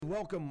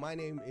welcome. My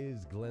name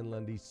is Glenn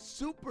Lundy.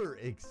 Super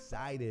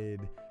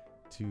excited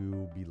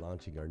to be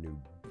launching our new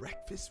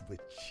Breakfast with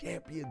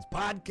Champions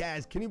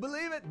podcast. Can you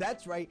believe it?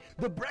 That's right.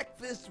 The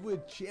Breakfast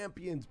with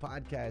Champions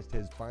podcast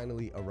has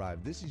finally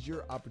arrived. This is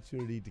your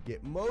opportunity to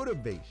get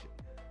motivation,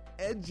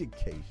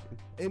 education,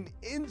 and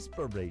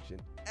inspiration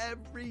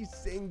every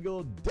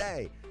single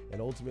day.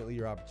 And ultimately,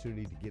 your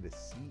opportunity to get a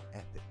seat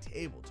at the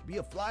table, to be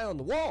a fly on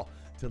the wall,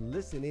 to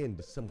listen in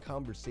to some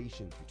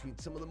conversations between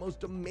some of the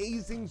most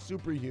amazing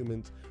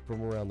superhumans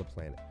from around the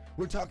planet.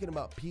 We're talking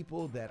about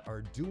people that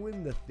are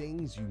doing the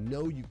things you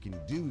know you can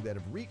do, that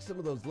have reached some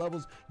of those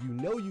levels you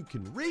know you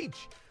can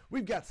reach.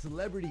 We've got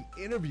celebrity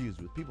interviews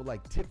with people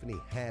like Tiffany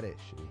Haddish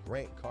and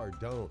Grant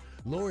Cardone,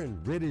 Lauren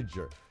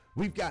Rittiger.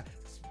 We've got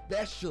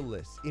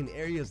specialists in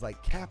areas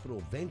like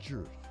capital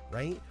ventures,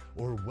 right?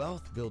 Or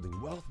wealth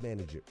building, wealth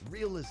management,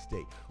 real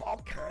estate,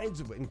 all kinds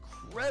of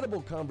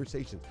incredible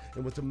conversations.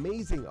 And what's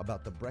amazing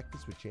about the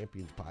Breakfast with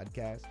Champions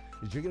podcast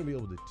is you're going to be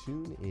able to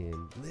tune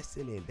in,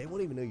 listen in. They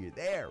won't even know you're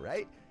there,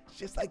 right? It's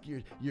just like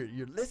you're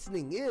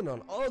listening in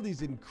on all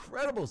these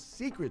incredible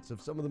secrets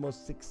of some of the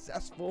most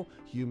successful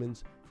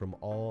humans from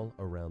all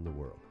around the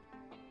world.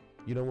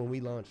 You know, when we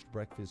launched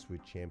Breakfast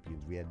with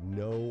Champions, we had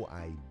no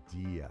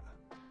idea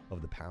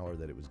of the power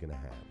that it was going to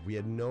have. We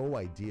had no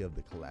idea of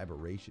the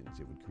collaborations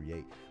it would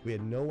create. We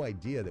had no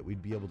idea that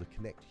we'd be able to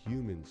connect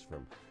humans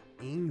from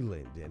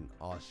England and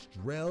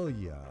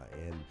Australia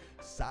and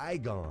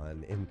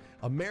Saigon and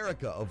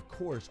America, of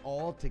course,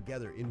 all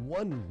together in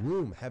one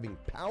room, having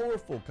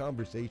powerful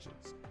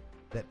conversations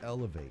that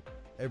elevate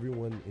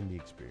everyone in the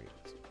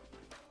experience.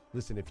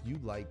 Listen, if you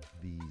like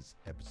these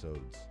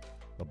episodes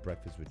of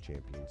Breakfast with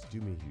Champions,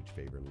 do me a huge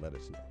favor and let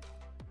us know.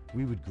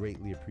 We would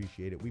greatly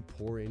appreciate it. We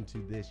pour into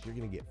this. You're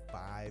going to get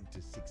 5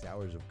 to 6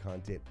 hours of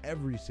content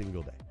every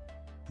single day,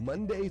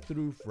 Monday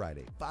through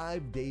Friday,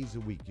 5 days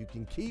a week. You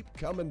can keep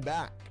coming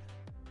back.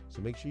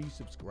 So make sure you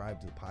subscribe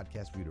to the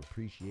podcast. We'd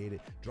appreciate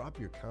it. Drop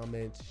your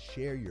comments,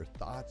 share your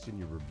thoughts and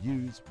your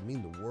reviews. It would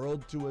mean the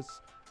world to us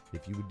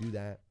if you would do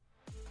that.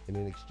 And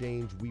in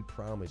exchange, we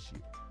promise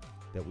you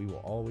that we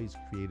will always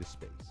create a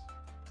space,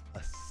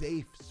 a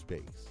safe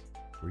space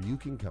where you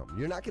can come.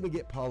 You're not going to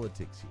get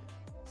politics here.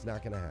 It's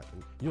not going to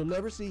happen. You'll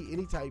never see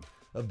any type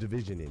of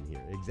division in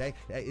here.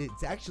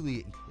 It's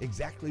actually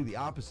exactly the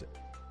opposite.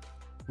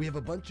 We have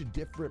a bunch of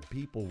different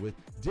people with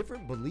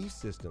different belief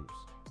systems,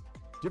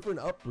 different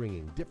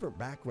upbringing, different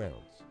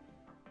backgrounds.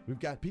 We've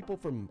got people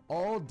from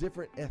all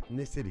different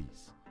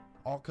ethnicities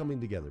all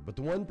coming together. But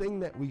the one thing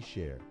that we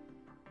share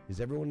is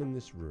everyone in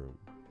this room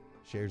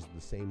shares the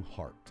same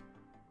heart.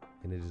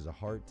 And it is a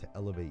heart to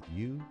elevate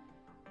you,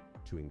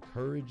 to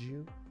encourage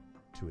you,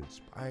 to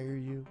inspire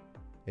you,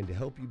 and to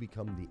help you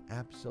become the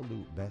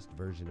absolute best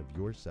version of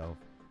yourself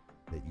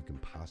that you can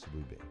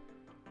possibly be.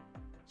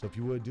 So if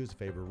you would, do us a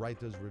favor, write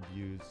those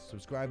reviews,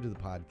 subscribe to the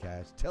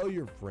podcast, tell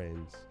your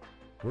friends.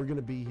 We're going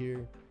to be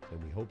here,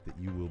 and we hope that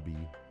you will be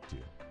too.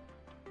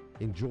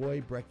 Enjoy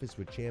Breakfast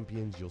with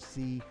Champions. You'll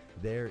see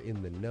there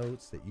in the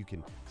notes that you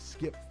can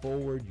skip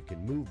forward, you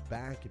can move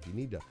back. If you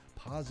need to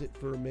pause it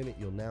for a minute,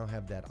 you'll now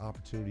have that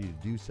opportunity to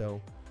do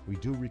so. We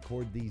do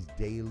record these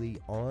daily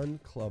on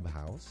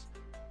Clubhouse.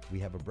 We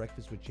have a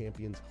Breakfast with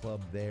Champions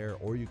club there,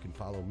 or you can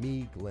follow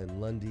me,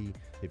 Glenn Lundy,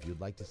 if you'd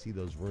like to see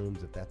those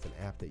rooms. If that's an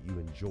app that you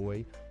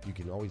enjoy, you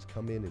can always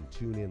come in and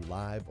tune in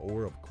live,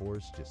 or of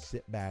course, just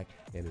sit back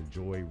and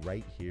enjoy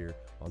right here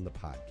on the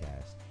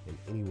podcast and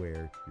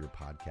anywhere your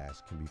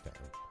podcast can be found.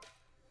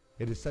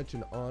 It is such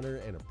an honor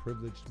and a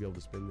privilege to be able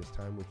to spend this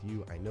time with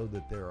you. I know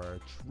that there are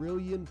a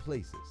trillion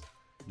places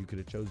you could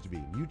have chose to be,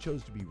 and you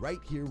chose to be right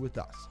here with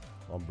us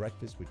on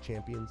Breakfast with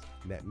Champions,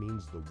 and that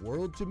means the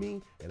world to me,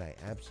 and I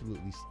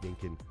absolutely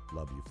stinking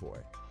love you for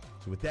it.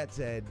 So with that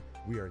said,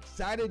 we are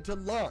excited to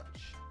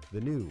launch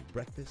the new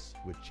Breakfast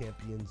with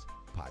Champions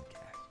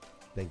podcast.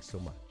 Thanks so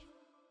much.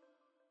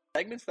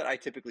 Segments that I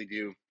typically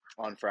do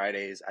on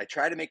Fridays, I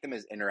try to make them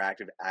as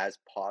interactive as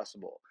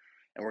possible,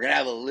 and we're going to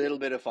have a little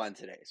bit of fun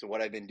today. So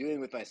what I've been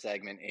doing with my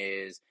segment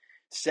is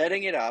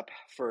setting it up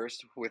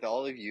first with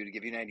all of you to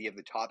give you an idea of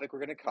the topic we're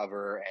going to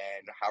cover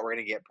and how we're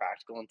going to get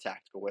practical and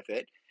tactical with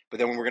it. But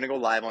then we're going to go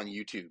live on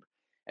YouTube.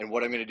 And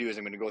what I'm going to do is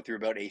I'm going to go through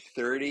about a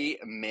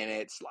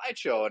 30-minute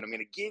slideshow, and I'm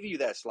going to give you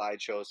that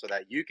slideshow so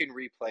that you can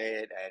replay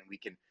it and we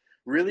can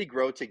really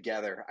grow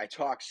together. I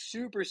talk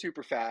super,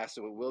 super fast,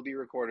 so it will be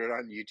recorded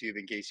on YouTube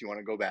in case you want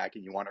to go back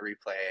and you want to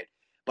replay it.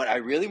 But I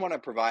really want to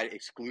provide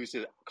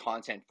exclusive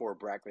content for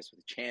Breakfast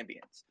with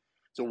Champions.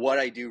 So what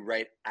I do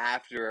right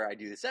after I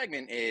do the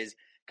segment is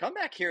come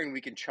back here and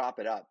we can chop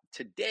it up.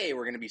 Today,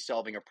 we're going to be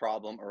solving a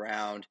problem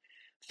around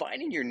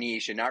finding your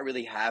niche and not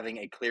really having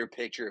a clear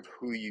picture of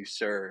who you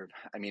serve.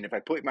 I mean, if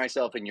I put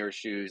myself in your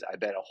shoes, I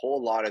bet a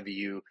whole lot of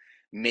you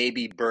may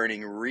be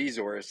burning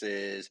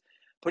resources,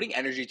 putting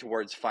energy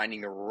towards finding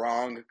the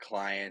wrong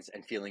clients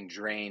and feeling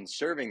drained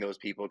serving those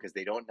people because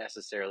they don't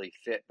necessarily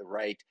fit the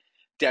right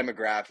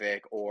demographic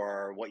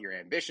or what your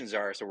ambitions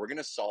are. So we're going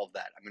to solve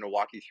that. I'm going to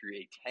walk you through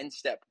a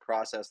 10-step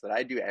process that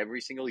I do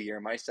every single year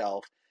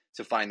myself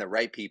to find the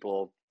right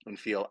people and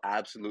feel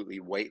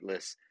absolutely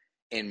weightless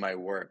in my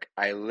work.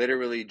 I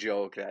literally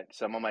joke that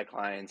some of my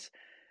clients,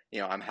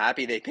 I'm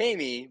happy they pay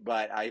me,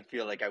 but I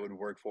feel like I would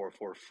work for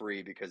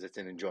free because it's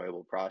an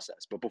enjoyable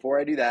process. But before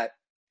I do that,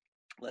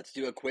 let's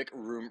do a quick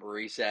room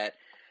reset.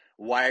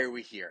 Why are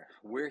we here?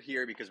 We're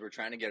here because we're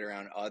trying to get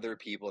around other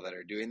people that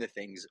are doing the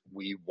things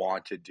we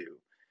want to do.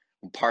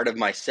 Part of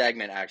my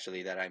segment,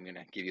 actually, that I'm going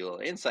to give you a little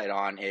insight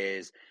on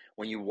is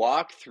when you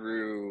walk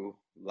through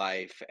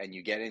life and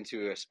you get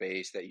into a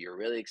space that you're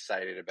really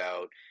excited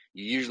about,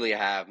 you usually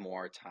have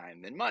more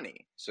time than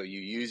money. So you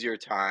use your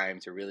time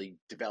to really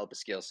develop a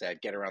skill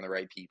set, get around the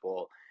right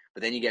people.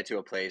 But then you get to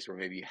a place where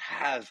maybe you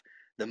have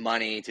the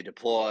money to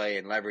deploy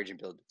and leverage and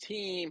build a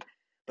team.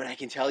 But I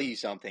can tell you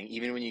something,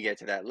 even when you get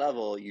to that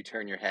level, you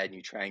turn your head and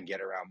you try and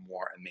get around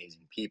more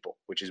amazing people,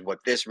 which is what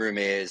this room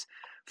is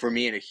for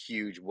me in a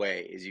huge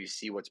way, is you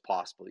see what's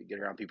possible. You get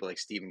around people like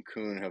Stephen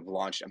Kuhn, who have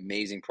launched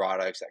amazing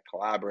products that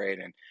collaborate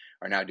and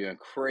are now doing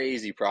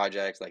crazy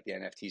projects like the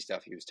NFT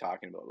stuff he was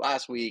talking about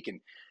last week, and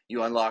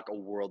you unlock a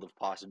world of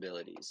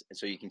possibilities. And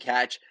so you can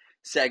catch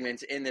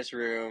segments in this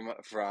room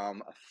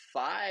from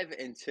 5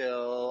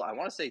 until, I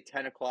want to say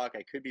 10 o'clock.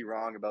 I could be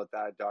wrong about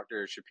that.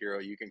 Dr. Shapiro,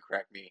 you can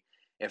correct me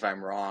if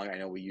I'm wrong. I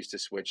know we used to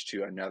switch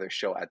to another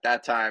show at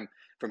that time.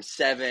 From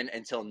 7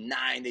 until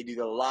 9, they do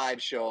the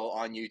live show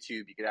on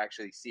YouTube. You could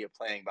actually see it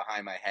playing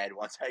behind my head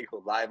once I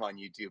go live on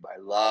YouTube.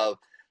 I love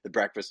the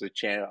Breakfast with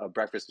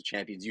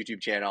Champions YouTube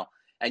channel.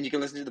 And you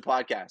can listen to the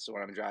podcast. So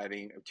when I'm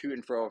driving to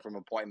and fro from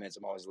appointments,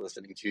 I'm always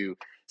listening to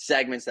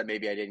segments that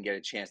maybe I didn't get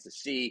a chance to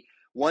see.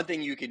 One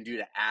thing you can do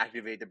to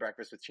activate the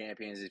Breakfast with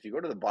Champions is if you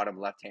go to the bottom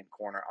left-hand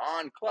corner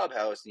on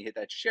Clubhouse and you hit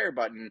that share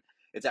button,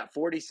 it's at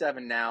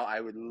 47 now. I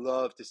would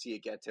love to see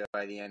it get to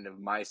by the end of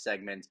my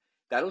segment.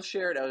 That'll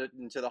share it out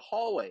into the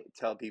hallway.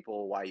 Tell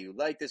people why you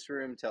like this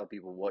room. Tell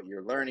people what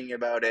you're learning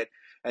about it.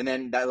 And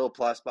then that little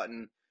plus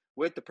button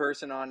with the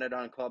person on it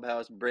on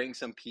Clubhouse, bring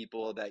some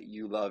people that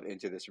you love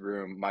into this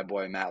room. My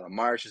boy Matt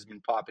LaMarche has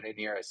been popping in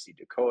here. I see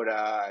Dakota.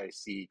 I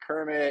see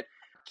Kermit,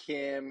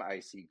 Kim. I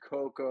see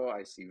Coco.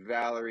 I see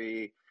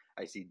Valerie.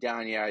 I see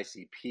Danya, I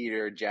see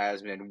Peter,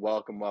 Jasmine.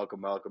 Welcome,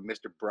 welcome, welcome.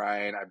 Mr.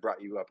 Brian, I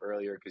brought you up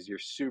earlier because you're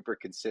super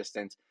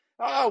consistent.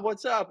 Oh,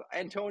 what's up?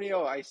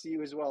 Antonio, I see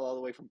you as well, all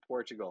the way from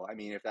Portugal. I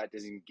mean, if that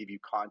doesn't give you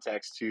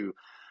context to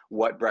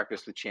what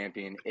Breakfast with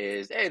Champion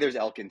is, hey, there's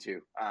Elkin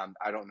too.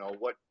 I don't know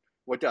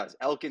what does.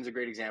 Elkin's a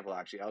great example,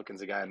 actually.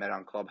 Elkin's a guy I met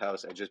on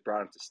Clubhouse. I just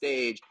brought him to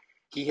stage.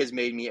 He has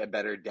made me a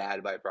better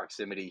dad by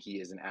proximity. He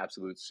is an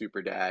absolute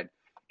super dad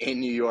in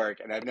New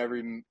York, and I've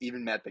never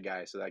even met the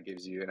guy, so that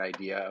gives you an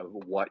idea of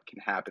what can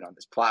happen on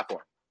this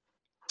platform.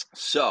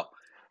 So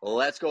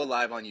let's go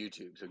live on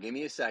YouTube. So give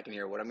me a second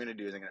here. What I'm going to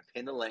do is I'm going to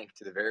pin the link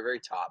to the very, very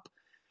top.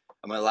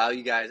 I'm going to allow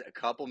you guys a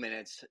couple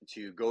minutes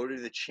to go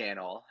to the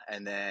channel,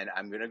 and then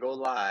I'm going to go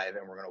live,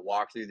 and we're going to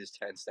walk through this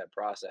 10-step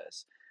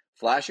process.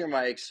 Flash your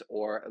mics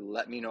or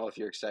let me know if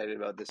you're excited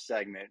about this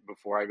segment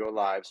before I go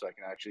live so I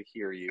can actually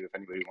hear you if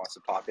anybody wants to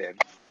pop in.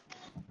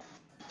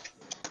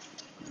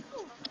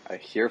 I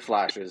hear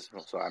flashes,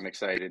 so I'm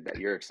excited that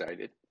you're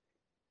excited.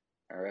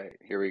 All right,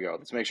 here we go.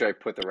 Let's make sure I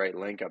put the right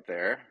link up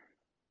there.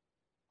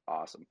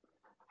 Awesome.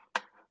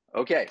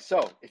 Okay,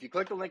 so if you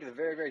click the link at the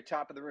very, very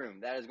top of the room,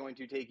 that is going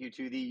to take you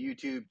to the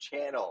YouTube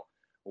channel.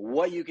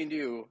 What you can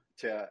do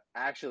to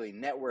actually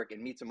network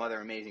and meet some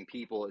other amazing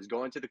people is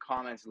go into the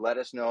comments, let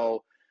us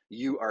know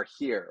you are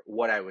here.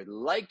 What I would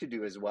like to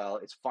do as well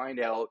is find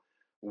out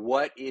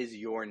what is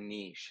your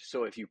niche.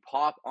 So if you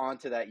pop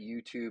onto that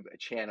YouTube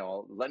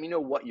channel, let me know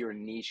what your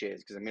niche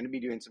is, because I'm going to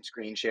be doing some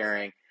screen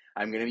sharing.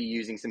 I'm going to be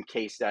using some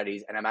case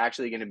studies, and I'm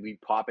actually going to be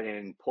popping in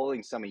and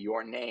pulling some of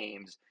your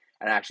names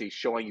and actually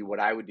showing you what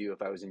I would do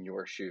if I was in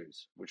your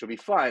shoes, which will be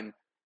fun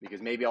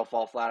because maybe I'll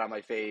fall flat on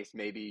my face.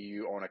 Maybe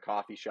you own a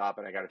coffee shop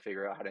and I got to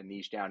figure out how to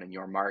niche down in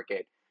your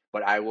market,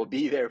 but I will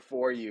be there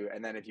for you.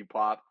 And then if you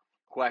pop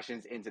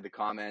questions into the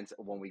comments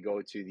when we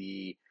go to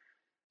the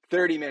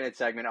 30-minute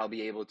segment, I'll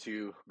be able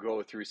to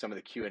go through some of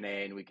the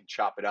Q&A and we can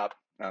chop it up.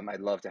 I'd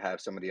love to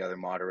have some of the other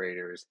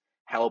moderators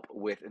help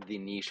with the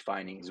niche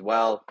finding as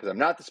well, because I'm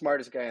not the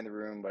smartest guy in the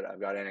room, but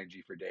I've got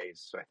energy for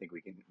days. So I think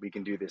we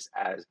can do this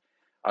as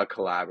a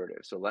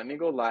collaborative. So let me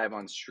go live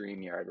on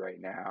StreamYard right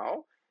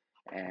now,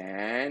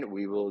 and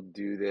we will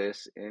do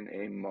this in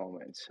a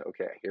moment.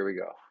 Okay, here we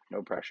go.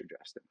 No pressure,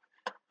 Justin.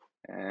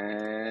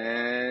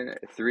 And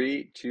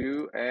 3,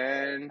 2,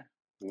 and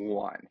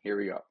 1. Here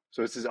we go.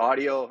 So this is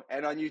audio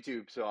and on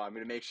YouTube, so I'm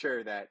going to make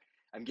sure that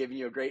I'm giving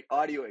you a great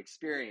audio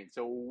experience.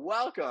 So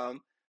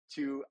welcome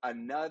to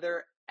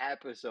another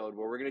episode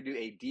where we're going to do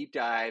a deep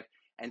dive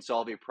and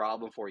solve a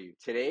problem for you.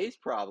 Today's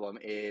problem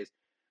is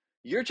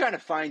you're trying to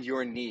find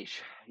your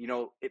niche. You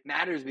know, it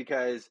matters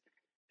because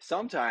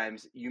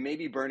sometimes you may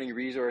be burning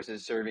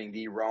resources serving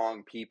the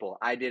wrong people.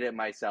 I did it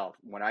myself.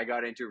 When I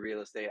got into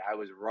real estate, I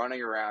was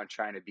running around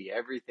trying to be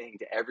everything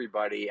to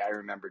everybody. I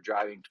remember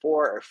driving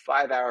 4 or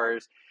 5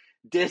 hours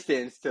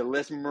distance to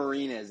list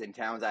marinas in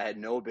towns I had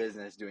no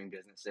business doing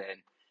business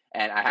in.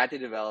 And I had to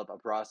develop a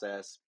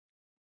process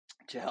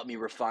to help me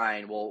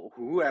refine, well,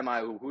 who am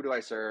I? Who do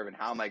I serve? And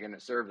how am I going to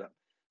serve them?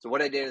 So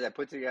what I did is I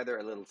put together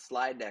a little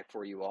slide deck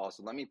for you all.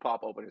 So let me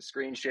pop open a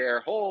screen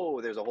share.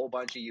 Oh, there's a whole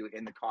bunch of you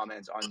in the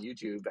comments on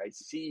YouTube. I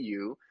see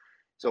you.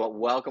 So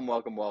welcome,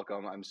 welcome,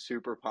 welcome. I'm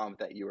super pumped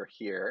that you are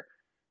here.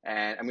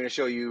 And I'm going to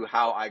show you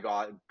how I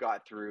got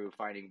through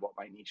finding what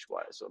my niche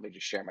was. So let me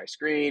just share my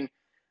screen.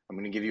 I'm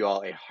going to give you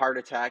all a heart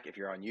attack if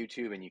you're on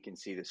YouTube and you can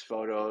see this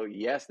photo.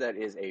 Yes, that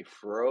is a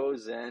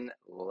frozen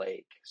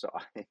lake. So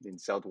I'm in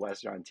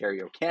southwestern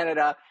Ontario,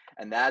 Canada,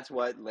 and that's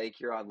what Lake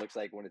Huron looks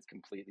like when it's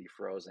completely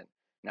frozen.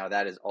 Now,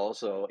 that is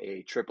also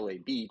a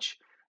AAA beach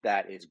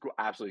that is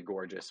absolutely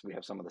gorgeous. We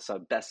have some of the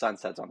best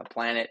sunsets on the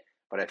planet,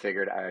 but I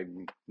figured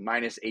I'm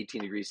minus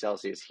 18 degrees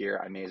Celsius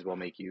here. I may as well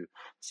make you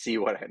see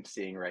what I'm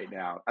seeing right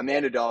now.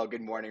 Amanda Dahl,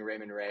 good morning.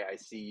 Raymond Ray, I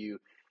see you.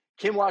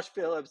 Kim Walsh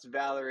Phillips,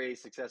 Valerie,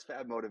 Success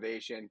Fab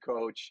Motivation,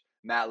 Coach,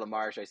 Matt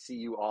LaMarche, I see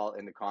you all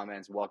in the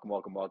comments. Welcome,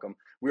 welcome, welcome.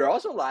 We are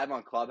also live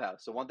on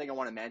Clubhouse. So one thing I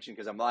want to mention,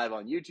 because I'm live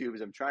on YouTube,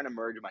 is I'm trying to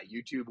merge my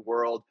YouTube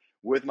world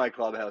with my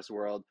Clubhouse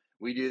world.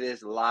 We do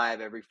this live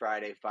every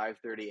Friday,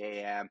 5:30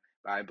 a.m.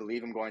 I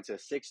believe I'm going to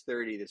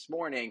 6:30 this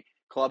morning.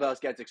 Clubhouse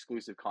gets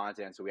exclusive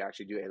content, so we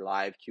actually do a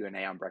live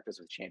Q&A on Breakfast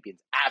with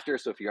Champions after.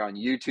 So if you're on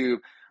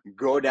YouTube,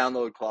 go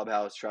download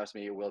Clubhouse. Trust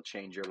me, it will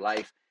change your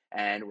life.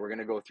 And we're going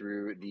to go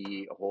through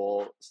the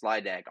whole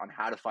slide deck on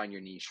how to find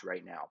your niche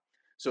right now.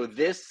 So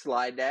this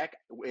slide deck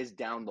is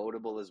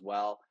downloadable as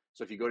well.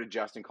 So if you go to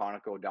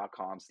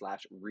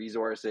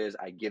justinconoco.com/resources,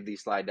 I give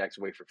these slide decks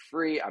away for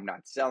free. I'm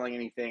not selling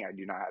anything. I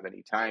do not have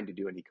any time to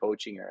do any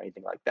coaching or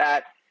anything like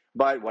that.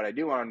 But what I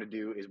do want to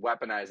do is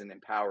weaponize and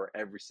empower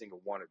every single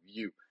one of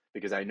you,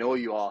 because I know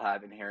you all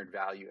have inherent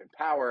value and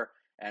power,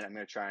 and I'm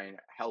going to try and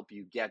help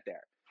you get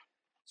there.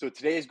 So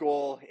today's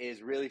goal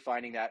is really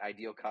finding that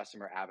ideal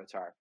customer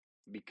avatar,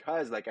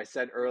 because like I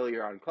said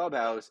earlier on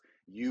Clubhouse,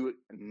 you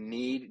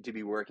need to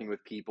be working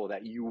with people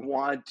that you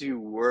want to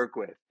work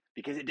with,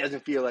 because it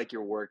doesn't feel like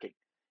you're working.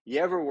 You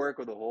ever work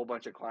with a whole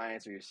bunch of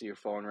clients where you see your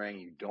phone ring,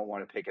 you don't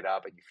want to pick it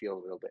up and you feel a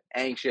little bit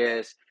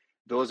anxious?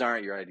 Those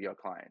aren't your ideal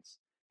clients.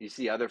 You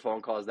see other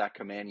phone calls that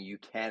come in, you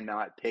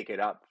cannot pick it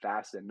up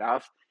fast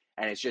enough,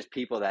 and it's just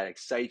people that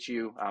excite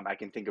you. I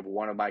can think of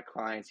one of my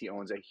clients. He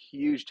owns a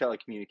huge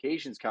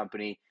telecommunications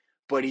company,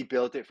 but he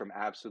built it from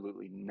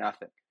absolutely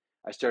nothing.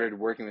 I started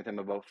working with him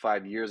about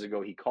 5 years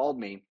ago. He called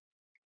me,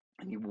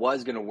 and he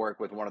was going to work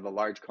with one of the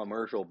large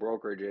commercial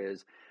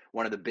brokerages,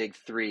 one of the big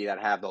three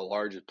that have the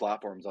largest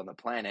platforms on the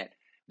planet,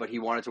 but he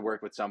wanted to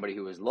work with somebody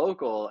who was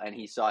local, and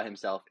he saw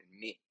himself in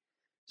me.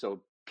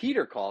 So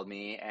Peter called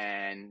me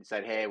and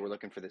said, hey, we're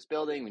looking for this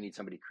building. We need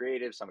somebody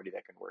creative, somebody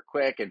that can work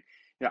quick. And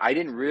I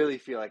didn't really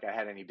feel like I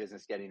had any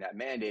business getting that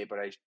mandate, but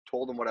I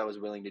told him what I was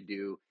willing to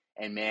do.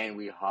 And man,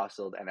 we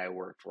hustled and I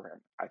worked for him.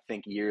 I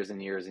think years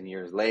and years and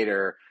years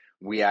later,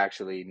 we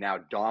actually now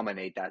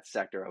dominate that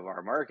sector of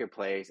our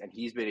marketplace. And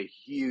he's been a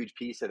huge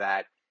piece of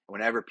that.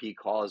 Whenever Pete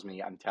calls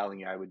me, I'm telling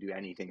you, I would do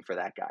anything for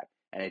that guy.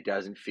 And it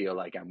doesn't feel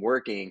like I'm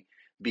working,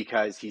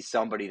 because he's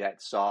somebody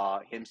that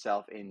saw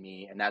himself in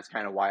me. And that's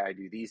kind of why I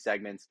do these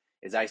segments,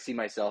 is I see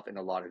myself in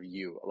a lot of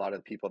you, a lot of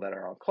the people that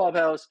are on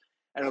Clubhouse,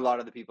 and a lot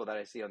of the people that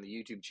I see on the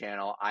YouTube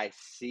channel. I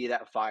see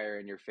that fire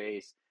in your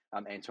face.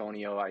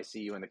 Antonio, I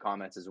see you in the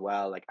comments as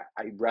well. Like,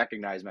 I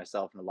recognize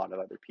myself in a lot of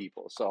other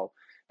people. So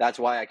that's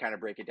why I kind of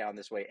break it down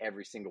this way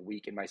every single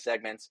week in my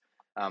segments.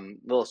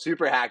 Little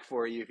super hack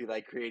for you. If you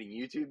like creating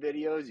YouTube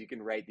videos, you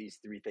can write these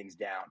 3 things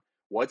down.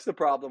 What's the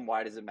problem?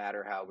 Why does it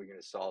matter? How are we going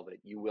to solve it?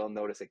 You will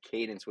notice a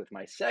cadence with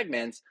my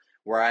segments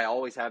where I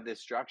always have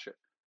this structure,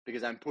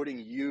 because I'm putting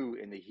you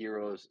in the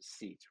hero's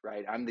seat,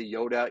 right? I'm the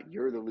Yoda,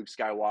 you're the Luke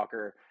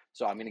Skywalker.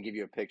 So I'm going to give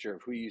you a picture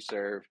of who you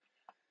serve.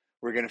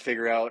 We're going to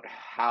figure out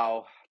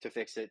how to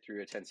fix it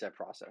through a 10-step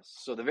process.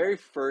 So the very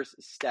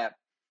first step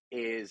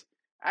is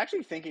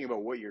actually thinking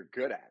about what you're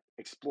good at,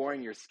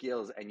 exploring your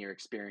skills and your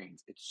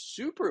experience. It's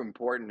super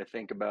important to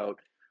think about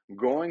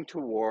going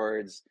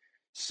towards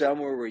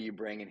somewhere where you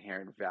bring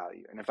inherent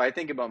value. And if I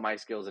think about my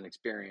skills and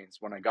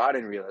experience, when I got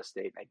in real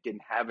estate, I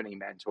didn't have any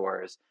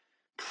mentors.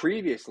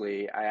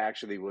 Previously, I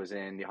actually was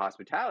in the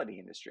hospitality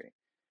industry,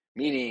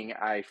 meaning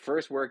I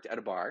first worked at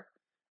a bar.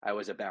 I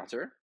was a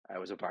bouncer, I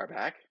was a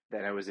barback,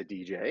 then I was a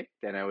DJ,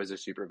 then I was a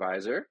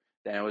supervisor,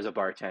 then I was a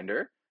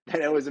bartender,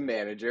 then I was a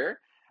manager,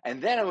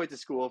 and then I went to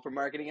school for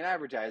marketing and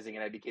advertising,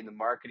 and I became the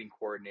marketing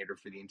coordinator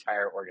for the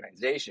entire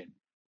organization.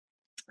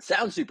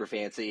 Sounds super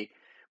fancy,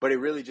 but it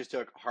really just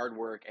took hard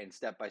work and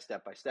step by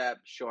step by step,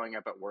 showing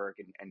up at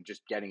work and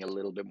just getting a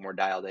little bit more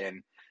dialed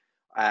in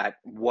at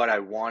what I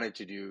wanted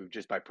to do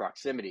just by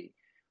proximity.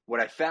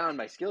 What I found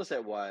my skill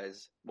set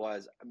was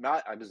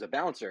I was a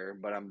bouncer,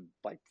 but I'm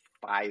like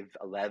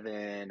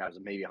 5'11". I was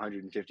maybe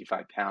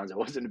 155 pounds. I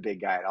wasn't a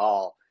big guy at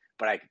all,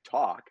 but I could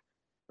talk,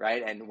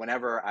 right? And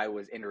whenever I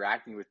was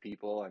interacting with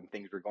people and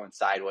things were going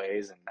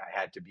sideways and I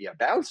had to be a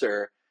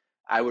bouncer,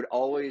 I would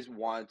always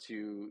want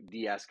to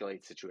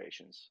de-escalate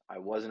situations. I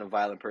wasn't a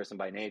violent person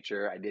by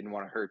nature. I didn't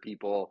want to hurt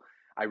people.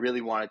 I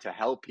really wanted to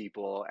help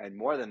people. And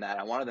more than that,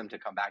 I wanted them to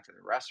come back to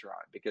the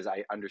restaurant, because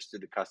I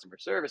understood the customer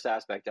service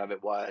aspect of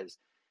it was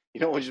You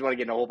don't just want to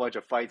get in a whole bunch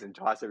of fights and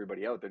toss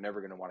everybody out. They're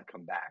never going to want to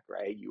come back,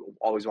 right? You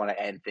always want to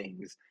end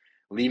things,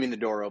 leaving the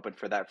door open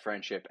for that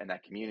friendship and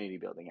that community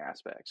building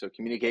aspect. So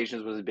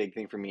communications was a big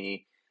thing for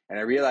me. And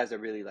I realized I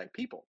really like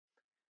people.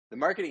 The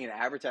marketing and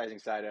advertising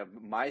side of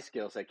my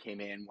skill set came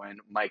in when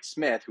Mike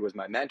Smith, who was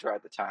my mentor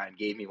at the time,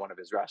 gave me one of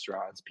his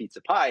restaurants,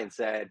 Pizza Pie, and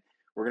said,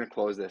 we're going to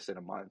close this in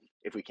a month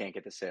if we can't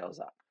get the sales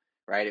up,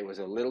 right? It was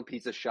a little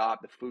pizza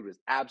shop. The food was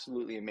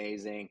absolutely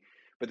amazing,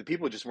 but the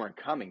people just weren't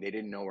coming. They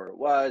didn't know where it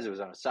was. It was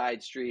on a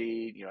side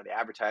street. You know, the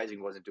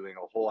advertising wasn't doing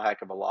a whole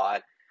heck of a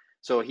lot.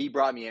 So he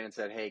brought me in and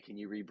said, hey, can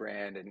you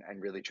rebrand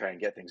and really try and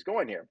get things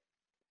going here?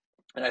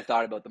 And I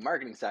thought about the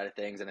marketing side of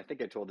things, and I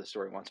think I told this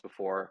story once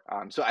before.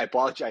 So I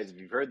apologize if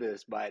you've heard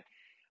this, but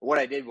what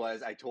I did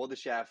was I told the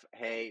chef,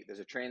 hey, there's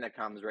a train that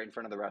comes right in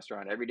front of the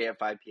restaurant every day at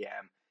 5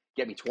 p.m.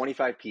 Get me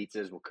 25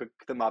 pizzas. We'll cook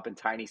them up in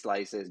tiny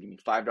slices. Give me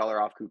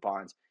 $5 off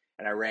coupons.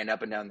 And I ran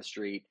up and down the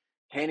street,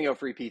 handing out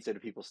free pizza to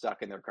people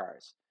stuck in their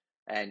cars.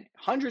 And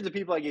hundreds of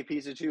people I gave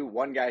pizza to,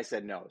 one guy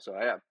said no. So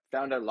I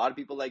found out a lot of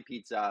people like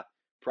pizza,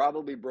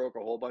 probably broke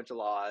a whole bunch of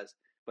laws.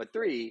 But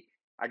 3,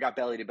 I got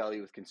belly to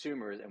belly with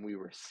consumers, and we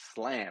were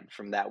slammed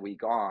from that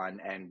week on,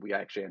 and we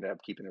actually ended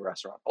up keeping the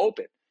restaurant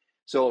open.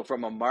 So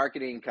from a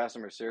marketing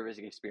customer service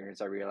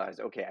experience, I realized,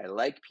 okay, I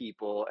like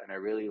people and I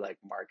really like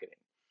marketing.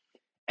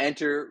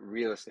 Enter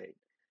real estate.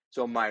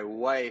 So my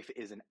wife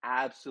is an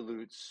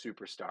absolute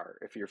superstar.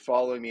 If you're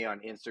following me on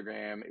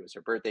Instagram, it was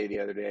her birthday the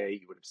other day.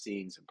 You would have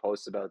seen some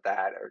posts about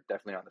that, or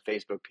definitely on the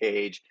Facebook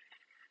page.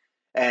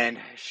 And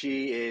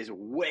she is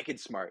wicked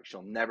smart.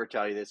 She'll never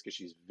tell you this because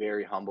she's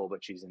very humble,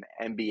 but she's an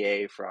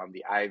MBA from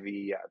the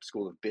Ivy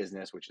School of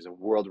Business, which is a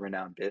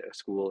world-renowned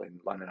school in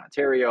London,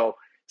 Ontario.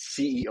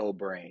 CEO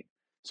brain.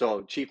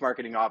 So Chief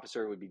Marketing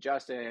Officer would be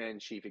Justin.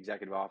 Chief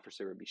Executive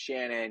Officer would be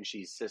Shannon.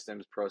 She's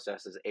systems,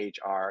 processes,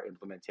 HR,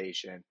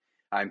 implementation.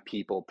 I'm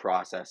people,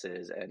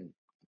 processes, and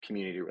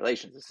community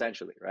relations,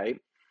 essentially, right?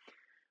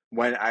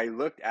 When I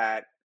looked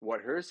at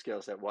what her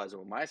skill set was and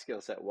what my skill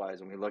set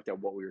was, and we looked at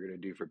what we were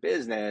going to do for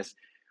business,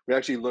 we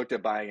actually looked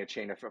at buying a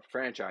chain of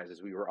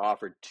franchises. We were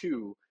offered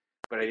 2,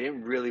 but I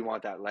didn't really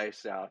want that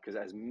lifestyle because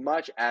as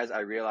much as I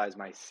realized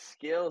my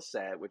skill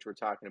set, which we're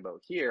talking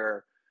about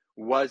here,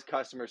 was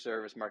customer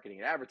service, marketing,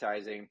 and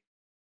advertising,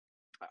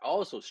 I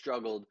also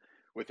struggled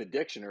with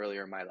addiction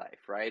earlier in my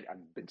life, right?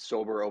 I've been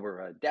sober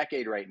over a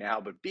decade right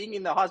now, but being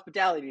in the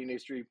hospitality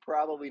industry,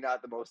 probably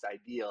not the most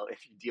ideal if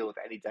you deal with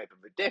any type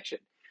of addiction.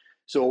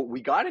 So we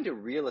got into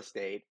real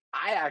estate.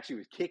 I actually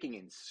was kicking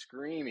and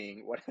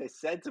screaming. What I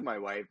said to my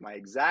wife, my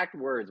exact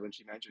words when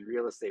she mentioned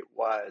real estate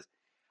was,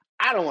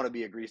 I don't want to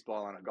be a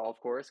greaseball on a golf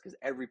course, because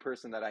every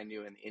person that I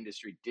knew in the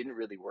industry didn't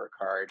really work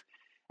hard.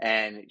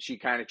 And she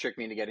kind of tricked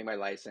me into getting my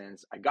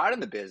license. I got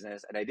in the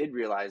business, and I did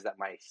realize that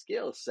my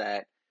skill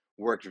set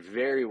worked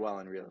very well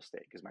in real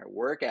estate because my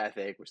work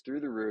ethic was through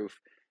the roof.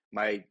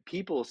 My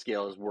people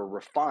skills were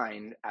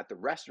refined at the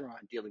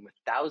restaurant, dealing with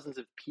thousands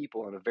of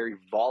people in a very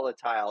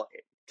volatile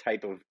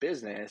type of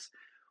business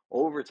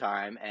over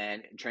time,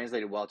 and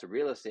translated well to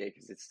real estate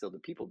because it's still the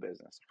people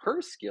business.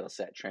 Her skill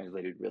set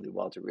translated really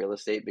well to real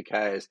estate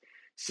because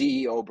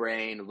CEO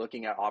brain,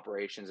 looking at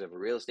operations of a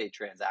real estate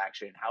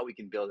transaction, how we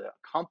can build a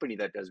company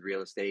that does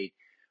real estate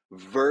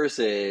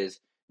versus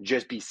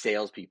just be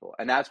salespeople.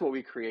 And that's what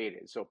we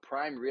created. So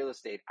Prime Real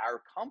Estate,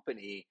 our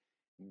company,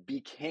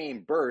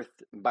 became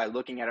birthed by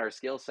looking at our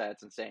skill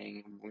sets and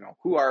saying,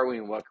 who are we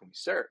and what can we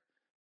serve?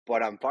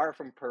 But I'm far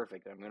from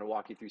perfect. I'm going to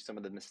walk you through some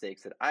of the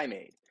mistakes that I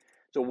made.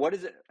 So what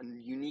is a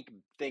unique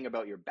thing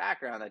about your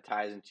background that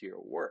ties into your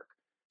work?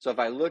 So if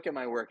I look at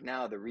my work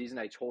now, the reason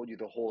I told you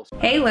the whole...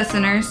 Hey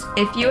listeners,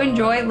 if you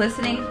enjoy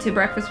listening to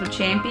Breakfast with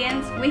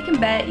Champions, we can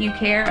bet you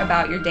care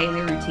about your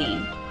daily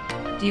routine.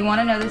 Do you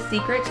want to know the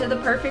secret to the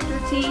perfect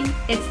routine?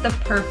 It's the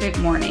perfect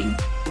morning.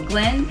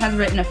 Glenn has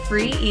written a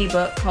free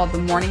ebook called The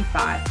Morning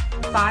 5,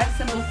 5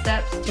 simple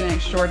steps to an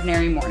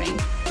extraordinary morning.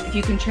 If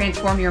you can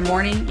transform your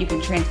morning, you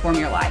can transform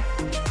your life.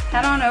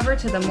 Head on over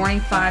to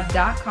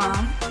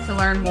themorning5.com to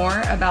learn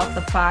more about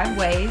the 5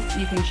 ways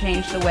you can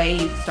change the way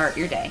you start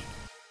your day.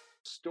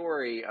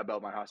 Story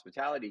about my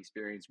hospitality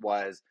experience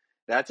was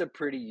that's a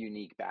pretty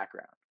unique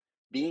background.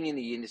 Being in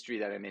the industry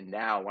that I'm in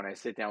now, when I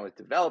sit down with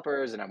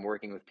developers and I'm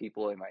working with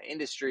people in my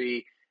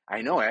industry,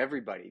 I know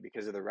everybody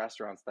because of the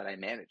restaurants that I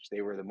manage.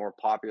 They were the more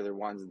popular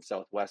ones in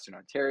Southwestern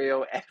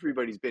Ontario.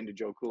 Everybody's been to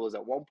Joe Cool's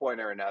at one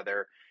point or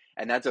another.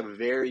 And that's a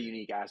very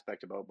unique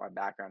aspect about my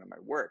background and my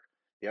work.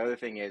 The other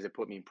thing is it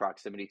put me in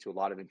proximity to a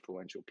lot of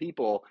influential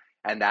people,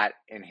 and that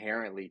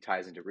inherently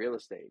ties into real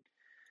estate.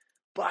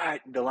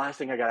 But the last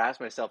thing I got to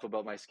ask myself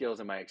about my skills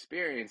and my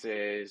experience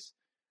is,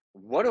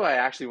 what do I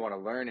actually want to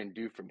learn and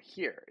do from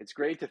here? It's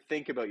great to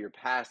think about your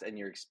past and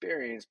your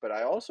experience, but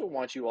I also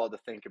want you all to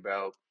think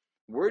about,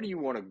 where do you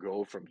want to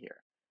go from here,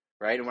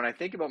 right? And when I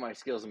think about my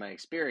skills and my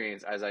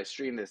experience, as I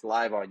stream this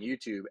live on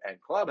YouTube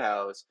and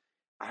Clubhouse,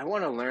 I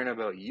want to learn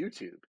about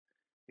YouTube.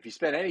 If you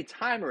spend any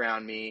time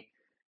around me,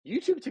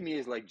 YouTube to me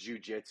is like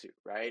jujitsu,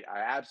 right? I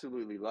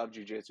absolutely love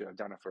jujitsu. I've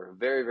done it for a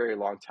very, very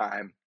long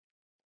time.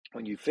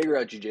 When you figure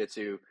out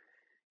jujitsu,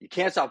 you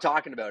can't stop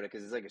talking about it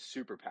because it's like a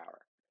superpower,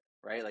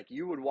 right? Like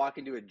you would walk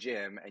into a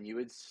gym and you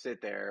would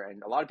sit there,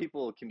 and a lot of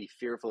people can be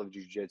fearful of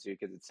jiu-jitsu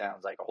because it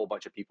sounds like a whole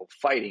bunch of people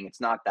fighting.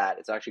 It's not that.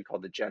 It's actually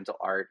called the gentle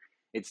art.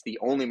 It's the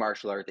only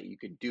martial art that you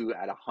could do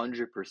at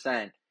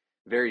 100%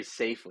 very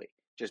safely,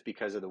 just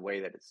because of the way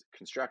that it's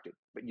constructed.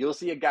 But you'll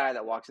see a guy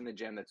that walks in the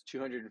gym that's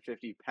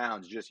 250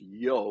 pounds, just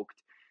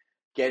yoked,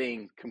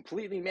 getting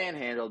completely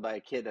manhandled by a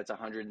kid that's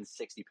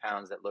 160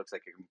 pounds that looks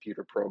like a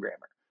computer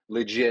programmer,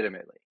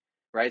 legitimately,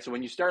 right? So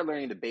when you start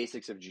learning the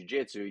basics of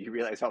jiu-jitsu, you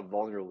realize how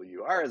vulnerable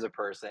you are as a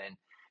person,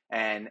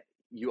 and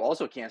you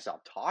also can't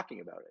stop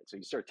talking about it. So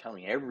you start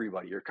telling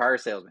everybody, your car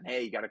salesman,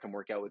 hey, you got to come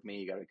work out with me,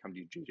 you got to come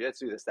do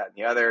jiu-jitsu, this, that, and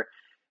the other.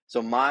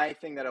 So my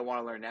thing that I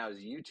want to learn now is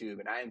YouTube,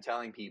 and I am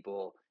telling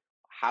people,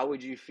 how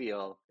would you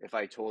feel if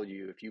I told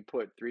you if you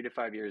put 3 to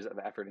 5 years of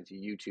effort into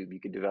YouTube, you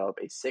could develop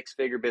a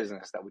 6-figure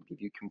business that would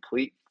give you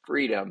complete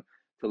freedom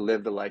to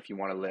live the life you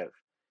want to live?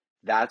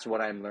 That's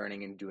what I'm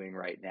learning and doing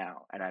right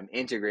now, and I'm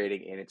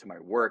integrating it into my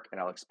work,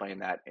 and I'll explain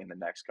that in the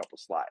next couple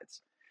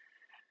slides.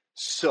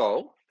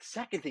 So,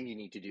 second thing you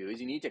need to do is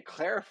you need to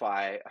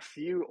clarify a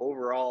few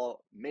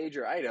overall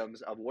major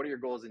items of what are your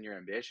goals and your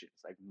ambitions.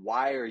 Like,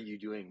 why are you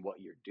doing what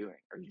you're doing?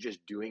 Are you just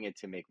doing it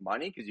to make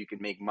money? Because you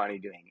can make money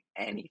doing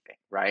anything,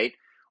 right?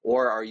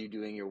 Or are you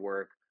doing your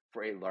work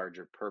for a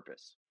larger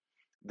purpose?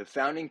 The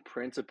founding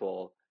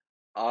principle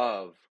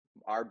of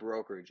our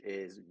brokerage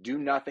is do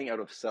nothing out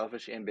of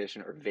selfish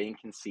ambition or vain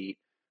conceit,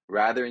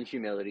 rather in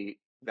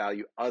humility,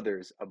 value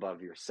others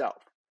above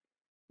yourself.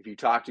 If you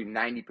talk to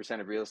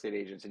 90% of real estate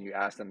agents and you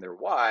ask them their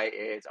why,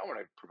 it's I want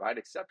to provide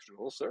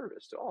exceptional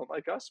service to all of my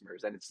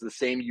customers. And it's the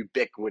same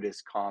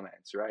ubiquitous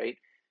comments, right?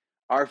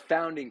 Our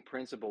founding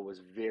principle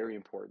was very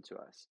important to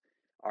us.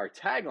 Our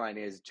tagline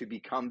is to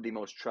become the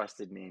most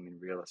trusted name in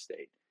real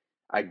estate.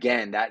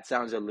 Again, that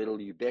sounds a little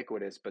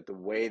ubiquitous, but the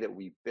way that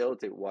we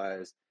built it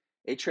was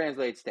it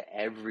translates to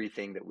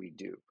everything that we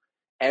do.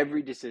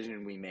 Every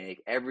decision we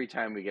make, every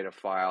time we get a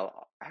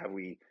file, have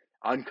we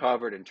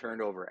uncovered and turned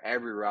over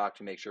every rock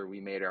to make sure we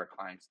made our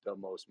clients the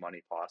most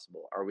money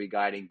possible? Are we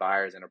guiding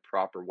buyers in a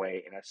proper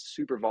way in a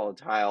super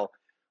volatile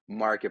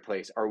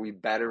marketplace? Are we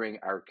bettering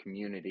our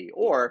community?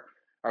 Or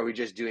are we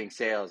just doing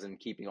sales and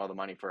keeping all the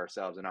money for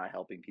ourselves and not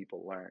helping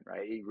people learn,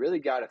 right? You really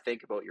got to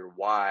think about your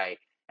why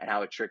and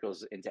how it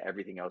trickles into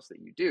everything else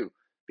that you do.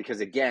 Because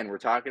again, we're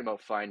talking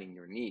about finding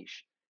your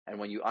niche. And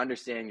when you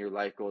understand your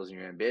life goals and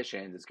your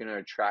ambitions, it's going to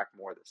attract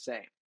more of the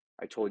same.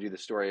 I told you the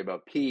story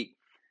about Pete.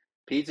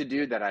 Pete's a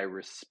dude that I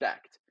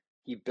respect.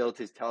 He built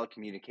his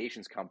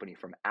telecommunications company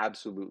from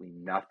absolutely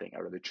nothing,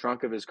 out of the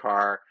trunk of his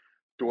car,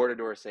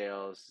 door-to-door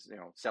sales,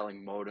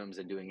 selling modems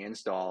and doing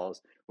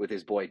installs with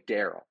his boy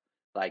Daryl,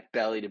 like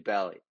belly to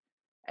belly.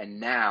 And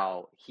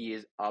now he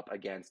is up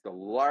against the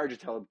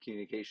largest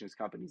telecommunications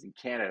companies in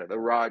Canada, the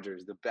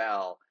Rogers, the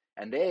Bell,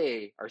 and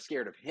they are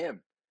scared of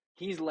him.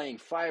 He's laying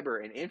fiber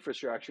and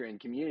infrastructure in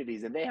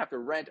communities, and they have to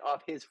rent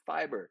off his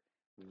fiber.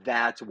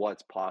 That's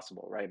what's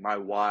possible, right? My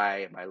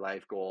why, my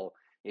life goal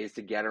is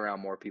to get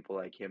around more people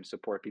like him,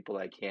 support people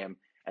like him,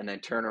 and then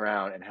turn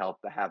around and help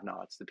the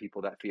have-nots, the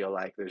people that feel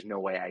like there's no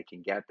way I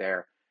can get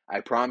there. I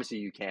promise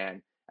you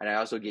can. And I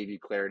also gave you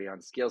clarity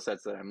on skill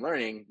sets that I'm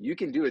learning. You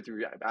can do it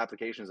through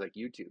applications like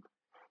YouTube.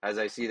 As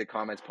I see the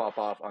comments pop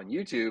off on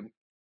YouTube,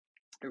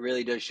 it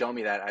really does show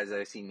me that as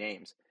I see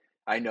names.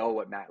 I know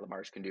what Matt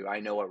LaMarche can do.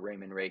 I know what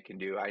Raymond Ray can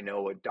do. I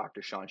know what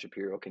Dr. Sean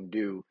Shapiro can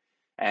do.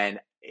 And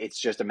it's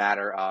just a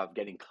matter of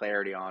getting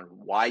clarity on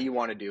why you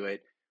want to do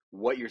it,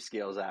 what your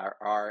skills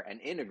are, and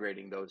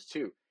integrating those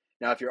two.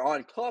 Now, if you're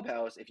on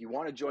Clubhouse, if you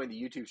want to join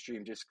the YouTube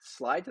stream, just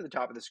slide to the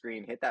top of the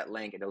screen, hit that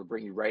link, and it'll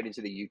bring you right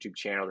into the YouTube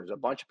channel. There's a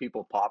bunch of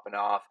people popping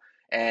off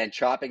and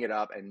chopping it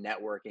up and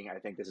networking. I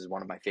think this is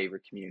one of my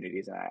favorite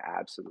communities, and I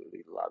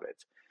absolutely love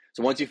it.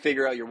 So once you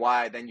figure out your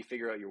why, then you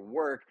figure out your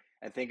work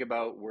and think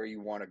about where you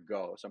want to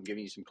go. So I'm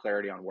giving you some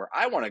clarity on where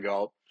I want to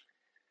go.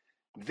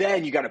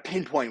 Then you got to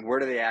pinpoint where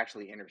do they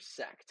actually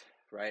intersect,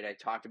 right? I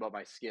talked about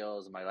my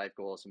skills and my life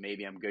goals. So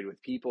maybe I'm good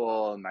with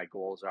people and my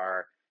goals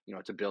are,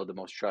 to build the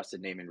most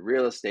trusted name in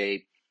real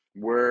estate.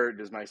 Where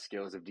does my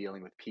skills of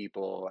dealing with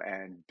people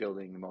and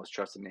building the most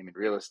trusted name in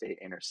real estate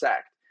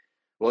intersect?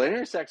 Well, it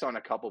intersects on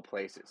a couple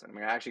places. And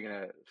I'm actually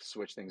going to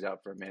switch things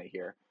up for a minute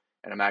here.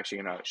 And I'm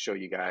actually going to show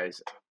you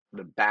guys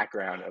the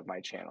background of my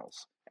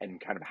channels and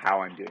kind of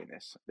how I'm doing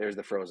this. There's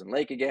the frozen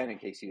lake again, in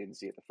case you didn't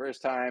see it the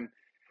first time.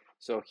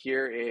 So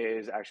here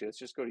is, actually, let's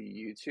just go to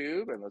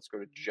YouTube and let's go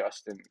to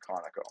Justin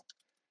Conoco.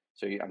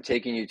 So I'm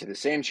taking you to the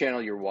same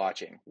channel you're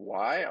watching.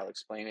 Why? I'll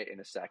explain it in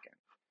a second.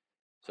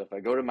 So if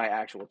I go to my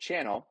actual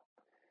channel,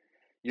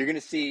 you're going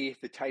to see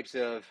the types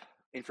of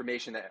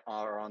information that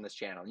are on this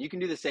channel. And you can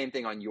do the same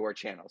thing on your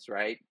channels,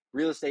 right?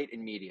 Real estate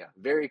and media,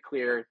 very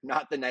clear,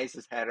 not the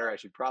nicest header. I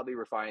should probably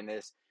refine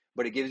this,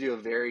 but it gives you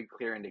a very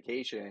clear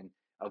indication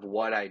of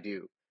what I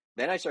do.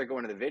 Then I start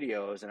going to the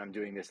videos, and I'm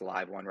doing this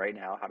live one right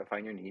now, How to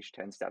Find Your Niche,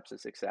 10 Steps to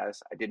Success.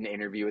 I did an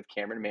interview with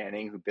Cameron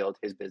Manning, who built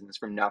his business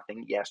from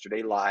nothing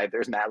yesterday live.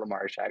 There's Matt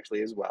LaMarche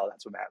actually as well.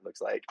 That's what Matt looks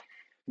like.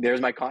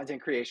 There's my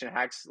content creation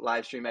hacks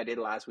live stream I did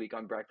last week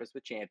on Breakfast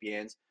with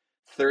Champions.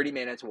 30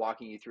 minutes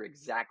walking you through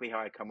exactly how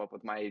I come up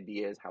with my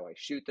ideas, how I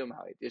shoot them,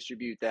 how I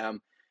distribute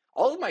them.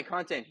 All of my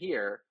content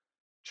here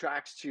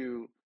tracks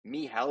to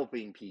me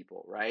helping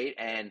people, right?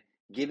 And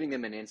giving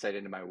them an insight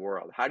into my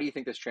world. How do you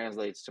think this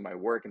translates to my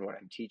work and what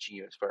I'm teaching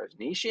you as far as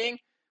niching?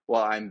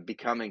 Well, I'm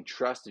becoming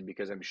trusted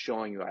because I'm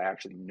showing you I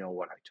actually know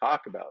what I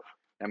talk about.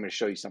 I'm going to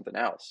show you something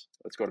else.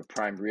 Let's go to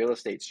Prime Real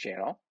Estate's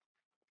channel.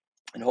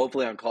 And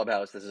hopefully on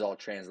Clubhouse, this is all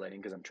translating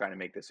because I'm trying to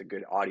make this a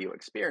good audio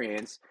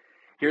experience.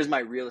 Here's my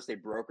real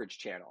estate brokerage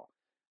channel.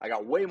 I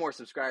got way more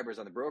subscribers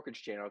on the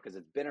brokerage channel because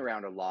it's been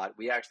around a lot.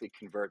 We actually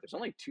convert, there's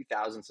only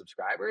 2,000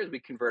 subscribers. We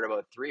convert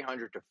about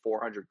 300 to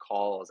 400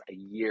 calls a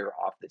year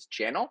off this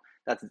channel.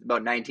 That's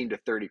about 19 to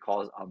 30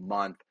 calls a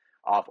month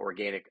off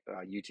organic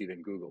YouTube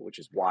and Google, which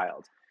is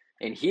wild.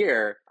 And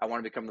here, I want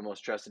to become the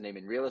most trusted name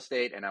in real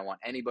estate, and I want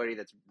anybody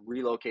that's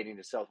relocating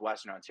to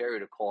Southwestern Ontario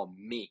to call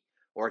me.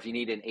 Or if you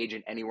need an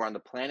agent anywhere on the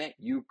planet,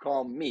 you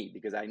call me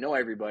because I know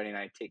everybody and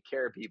I take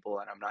care of people,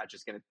 and I'm not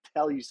just going to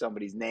tell you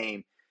somebody's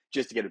name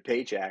just to get a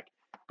paycheck.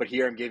 But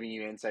here I'm giving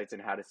you insights on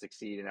how to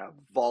succeed in a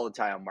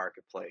volatile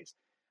marketplace.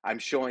 I'm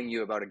showing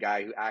you about a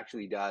guy who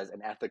actually does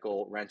an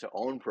ethical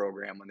rent-to-own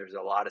program when there's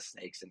a lot of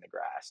snakes in the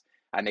grass.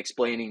 I'm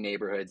explaining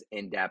neighborhoods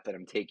in depth, and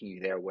I'm taking you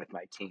there with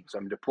my team. So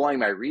I'm deploying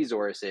my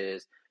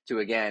resources to,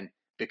 again,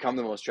 become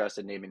the most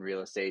trusted name in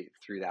real estate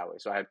through that way.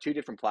 So I have two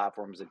different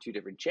platforms and two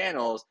different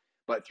channels,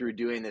 but through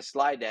doing this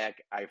slide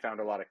deck, I found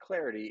a lot of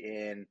clarity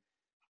in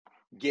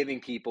giving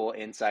people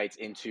insights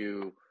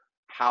into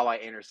how I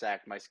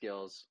intersect my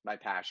skills, my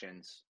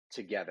passions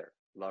together.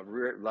 Love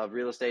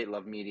real estate,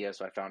 love media,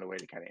 so I found a way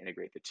to kind of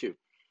integrate the two.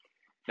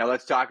 Now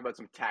let's talk about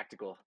some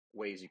tactical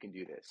ways you can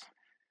do this.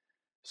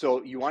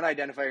 So you want to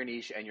identify your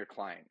niche and your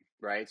client,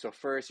 right? So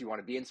first you want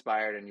to be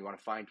inspired and you want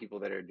to find people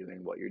that are doing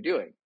what you're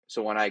doing.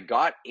 So when I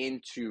got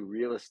into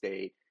real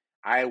estate,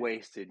 I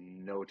wasted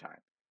no time.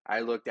 I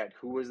looked at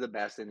who was the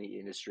best in the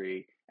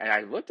industry, and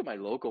I looked at my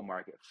local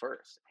market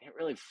first. I didn't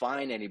really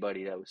find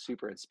anybody that was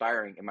super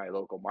inspiring in my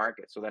local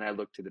market. So then I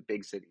looked to the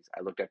big cities.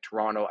 I looked at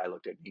Toronto, I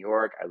looked at New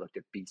York, I looked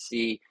at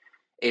BC.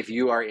 If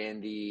you are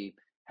in the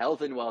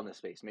health and wellness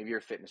space, maybe you're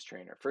a fitness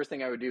trainer, first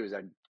thing I would do is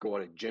I'd go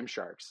on a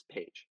Gymshark's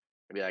page.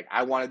 I'd be like,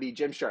 I want to be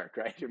Gymshark,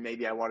 right? Or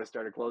maybe I want to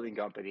start a clothing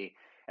company.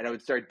 And I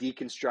would start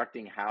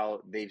deconstructing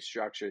how they've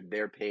structured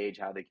their page,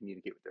 how they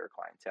communicate with their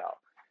clientele.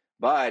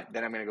 But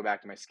then I'm going to go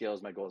back to my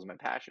skills, my goals, and my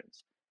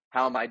passions.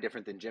 How am I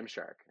different than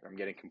Gymshark? I'm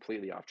getting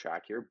completely off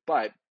track here,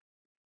 but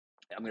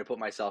I'm going to put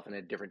myself in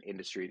a different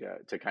industry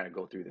to kind of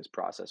go through this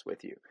process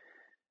with you.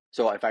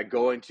 So if I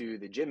go into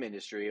the gym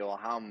industry, well,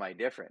 how am I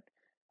different?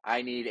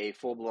 I need a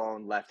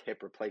full-blown left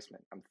hip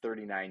replacement. I'm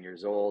 39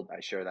 years old. I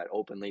share that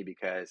openly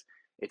because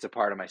it's a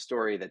part of my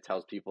story that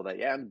tells people that,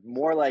 yeah, I'm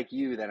more like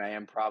you than I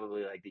am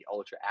probably like the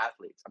ultra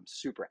athletes. I'm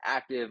super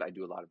active. I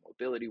do a lot of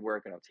mobility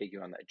work, and I'll take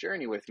you on that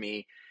journey with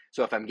me.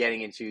 So if I'm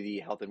getting into the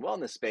health and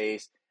wellness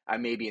space, I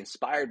may be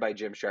inspired by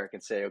Gymshark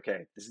and say,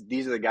 okay,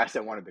 these are the guys I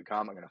want to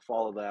become. I'm going to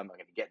follow them. I'm going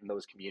to get in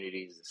those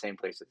communities, the same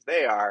places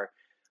they are,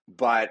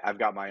 but I've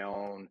got my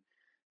own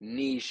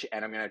niche,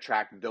 and I'm going to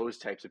attract those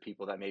types of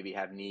people that maybe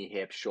have knee,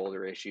 hip,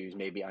 shoulder issues,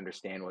 maybe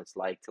understand what it's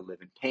like to live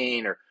in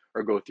pain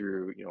or go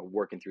through,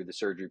 working through the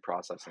surgery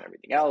process and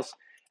everything else.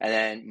 And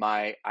then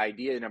my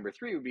idea number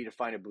 3 would be to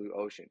find a blue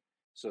ocean.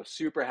 So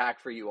super hack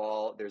for you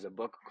all. There's a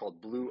book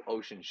called Blue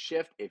Ocean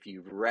Shift. If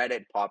you've read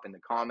it, pop in the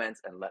comments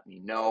and let me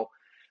know.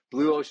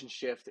 Blue Ocean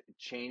Shift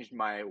changed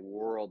my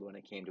world when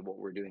it came to what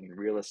we're doing in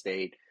real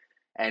estate.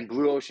 And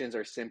blue oceans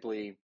are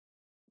simply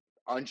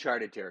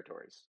uncharted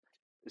territories.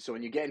 So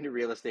when you get into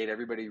real estate,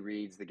 everybody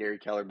reads the Gary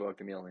Keller book,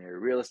 The Millionaire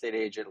Real Estate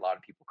Agent. A lot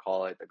of people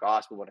call it the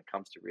gospel when it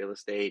comes to real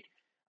estate.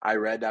 I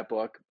read that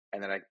book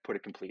and then I put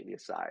it completely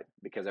aside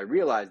because I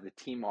realized the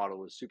team model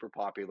was super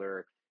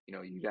popular.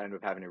 You end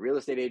up having a real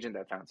estate agent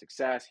that found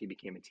success. He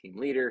became a team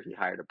leader. He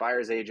hired a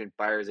buyer's agent.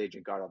 Buyer's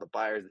agent got all the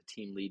buyers. The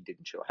team lead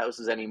didn't show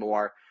houses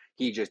anymore.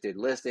 He just did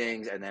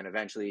listings. And then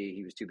eventually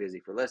he was too busy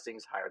for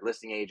listings, hired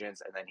listing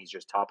agents. And then he's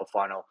just top of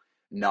funnel,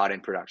 not in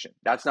production.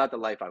 That's not the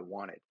life I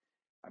wanted.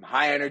 I'm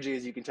high energy,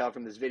 as you can tell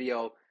from this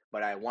video,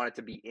 but I want it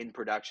to be in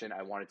production.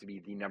 I want it to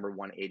be the number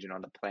 1 agent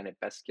on the planet,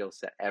 best skill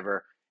set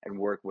ever, and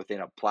work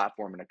within a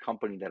platform and a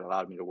company that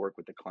allowed me to work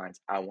with the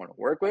clients I want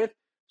to work with.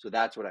 So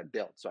that's what I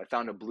built. So I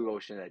found a blue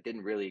ocean that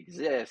didn't really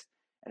exist,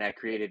 and I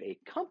created a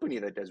company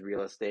that does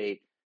real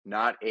estate,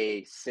 not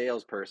a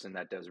salesperson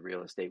that does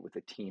real estate with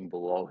a team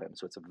below him.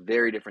 So it's a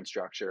very different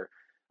structure.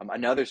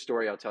 Another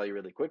story I'll tell you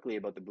really quickly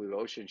about the Blue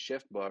Ocean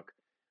Shift book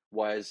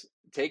was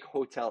take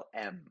Hotel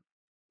M.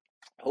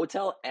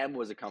 Hotel M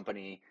was a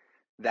company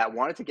that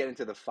wanted to get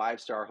into the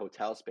 5-star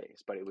hotel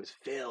space, but it was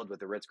filled with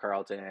the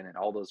Ritz-Carlton and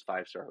all those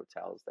 5-star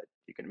hotels that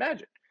you can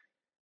imagine.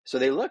 So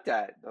they looked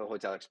at the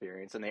hotel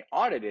experience and they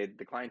audited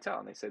the clientele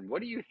and they said,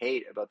 what do you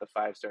hate about the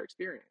 5-star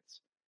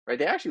experience? Right?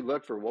 They actually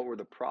looked for what were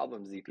the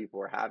problems these people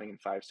were having in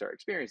 5-star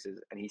experiences.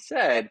 And he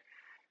said,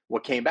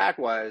 what came back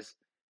was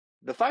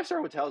the 5-star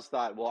hotels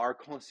thought, well, our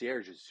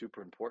concierge is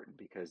super important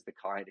because the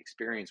client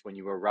experience when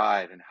you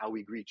arrive and how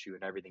we greet you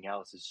and everything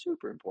else is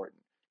super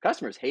important.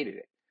 Customers hated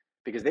it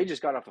because they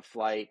just got off a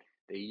flight.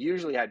 They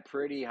usually had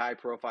pretty high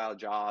profile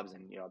jobs,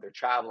 and their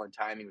travel and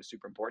timing was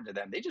super important to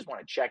them. They just want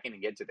to check in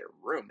and get to their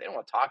room. They don't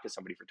want to talk to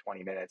somebody for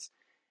 20 minutes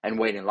and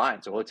wait in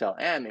line. So Hotel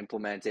M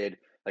implemented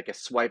like a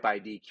swipe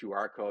ID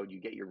QR code. You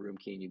get your room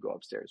key and you go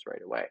upstairs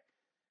right away.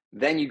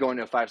 Then you go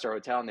into a 5-star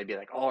hotel and they'd be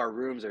like, oh, our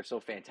rooms are so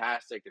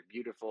fantastic. They're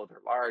beautiful. They're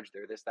large.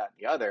 They're this, that,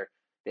 and the other.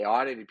 They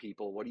audited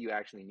people. What do you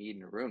actually need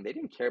in a room? They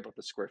didn't care about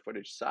the square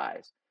footage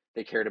size.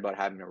 They cared about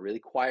having a really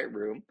quiet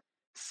room,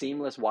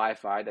 seamless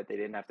Wi-Fi that they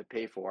didn't have to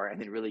pay for,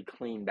 and then really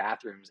clean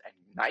bathrooms and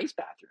nice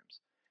bathrooms.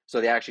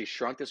 So they actually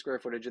shrunk the square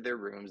footage of their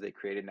rooms. They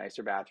created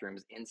nicer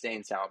bathrooms,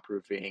 insane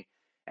soundproofing,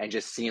 and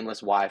just seamless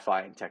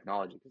Wi-Fi and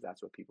technology, because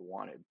that's what people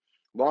wanted.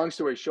 Long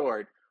story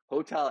short,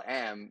 Hotel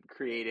M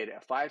created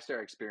a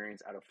 5-star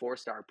experience at a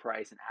 4-star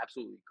price and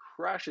absolutely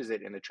crushes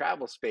it in the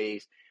travel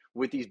space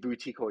with these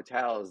boutique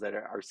hotels that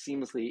are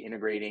seamlessly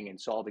integrating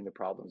and solving the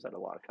problems that a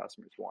lot of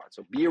customers want.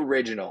 So be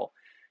original.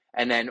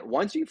 And then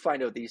once you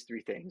find out these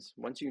 3 things,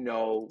 once you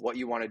know what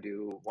you want to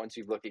do, once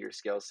you've looked at your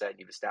skill set,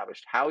 you've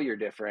established how you're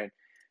different,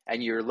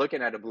 and you're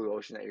looking at a blue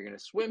ocean that you're going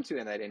to swim to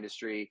in that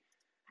industry,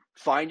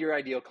 find your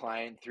ideal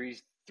client.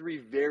 Three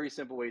very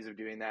simple ways of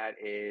doing that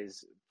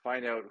is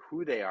find out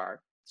who they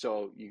are.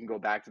 So you can go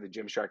back to the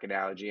Gymshark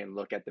analogy and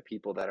look at the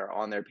people that are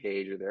on their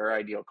page or their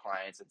ideal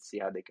clients and see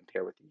how they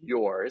compare with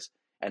yours,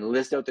 and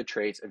list out the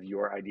traits of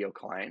your ideal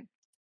client.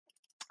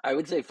 I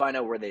would say find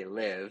out where they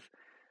live,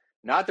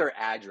 not their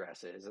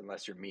addresses,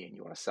 unless you're me and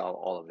you want to sell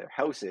all of their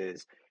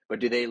houses, but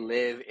do they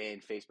live in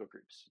Facebook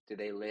groups? Do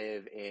they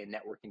live in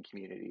networking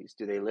communities?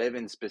 Do they live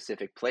in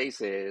specific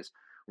places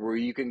where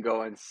you can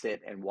go and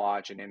sit and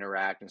watch and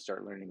interact and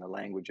start learning the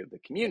language of the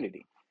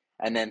community?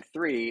 And then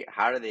 3,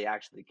 how do they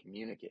actually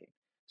communicate?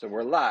 So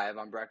we're live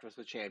on Breakfast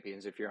with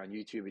Champions. If you're on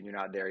YouTube and you're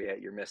not there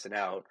yet, you're missing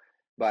out.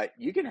 But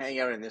you can hang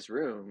out in this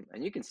room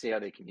and you can see how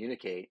they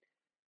communicate.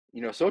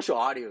 Social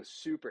audio is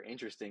super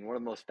interesting. One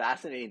of the most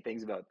fascinating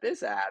things about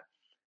this app,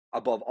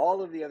 above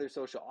all of the other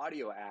social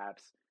audio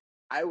apps,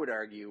 I would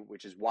argue,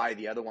 which is why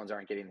the other ones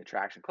aren't getting the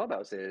traction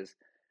Clubhouse is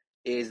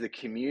the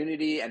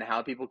community and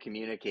how people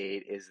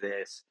communicate is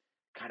this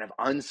kind of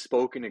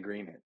unspoken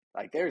agreement.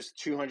 Like there's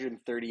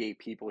 238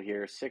 people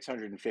here,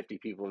 650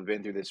 people have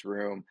been through this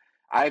room.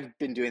 I've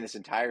been doing this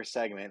entire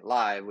segment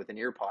live with an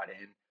earpod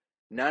in.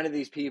 None of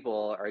these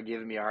people are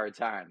giving me a hard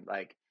time.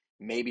 Like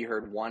maybe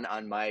heard one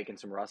on mic and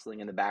some rustling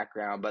in the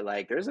background, but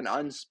like there's an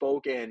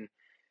unspoken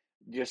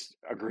just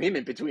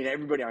agreement between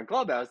everybody on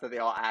Clubhouse that they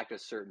all act a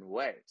certain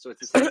way. So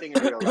it's the same thing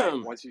in real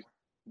life.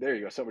 There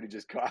you go. Somebody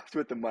just coughed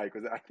with the mic.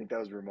 I think that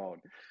was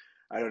Ramon.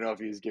 I don't know if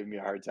he was giving me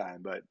a hard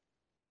time, but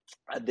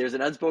there's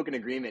an unspoken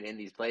agreement in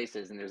these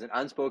places, and there's an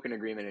unspoken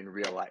agreement in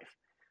real life.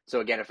 So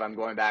again, if I'm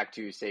going back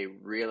to say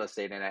real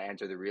estate and I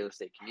enter the real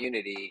estate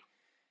community,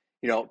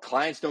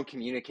 clients don't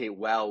communicate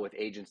well with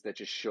agents that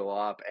just show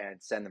up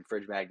and send them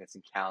fridge magnets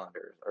and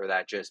calendars, or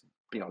that just,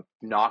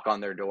 knock on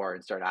their door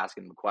and start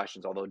asking them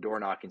questions. Although door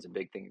knocking is a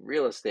big thing in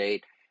real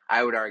estate,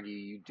 I would argue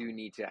you do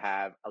need to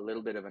have a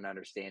little bit of an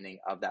understanding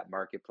of that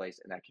marketplace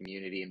and that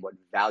community and what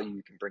value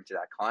you can bring to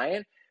that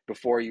client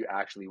before you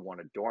actually want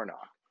to door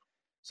knock.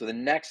 So the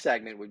next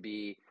segment would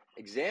be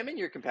examine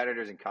your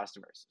competitors and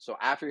customers. So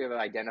after you have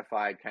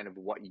identified kind of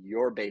what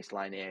your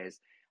baseline is,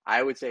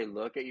 I would say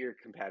look at your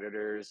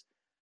competitors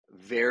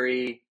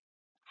very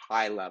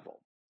high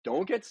level.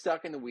 Don't get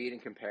stuck in the weed in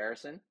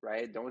comparison,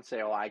 right? Don't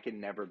say, oh, I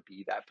can never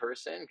be that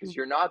person, because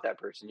you're not that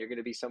person. You're going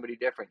to be somebody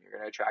different. You're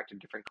going to attract a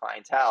different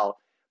clientele,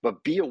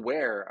 but be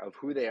aware of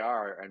who they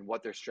are and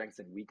what their strengths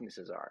and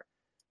weaknesses are.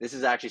 This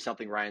is actually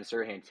something Ryan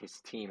Serhant, his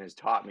team, has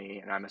taught me,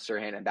 and I'm a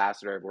Serhant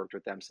ambassador. I've worked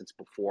with them since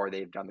before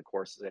they've done the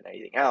courses and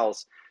anything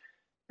else.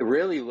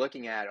 Really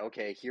looking at,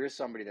 okay, here's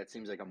somebody that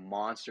seems like a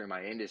monster in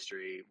my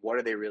industry. What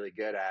are they really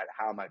good at?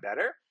 How am I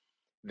better?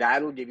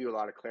 That'll give you a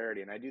lot of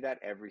clarity. And I do that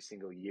every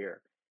single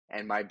year.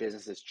 And my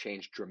business has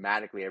changed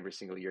dramatically every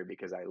single year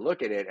because I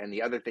look at it. And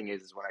the other thing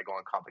is when I go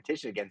in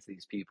competition against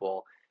these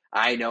people,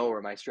 I know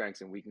where my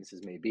strengths and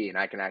weaknesses may be, and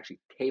I can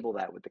actually table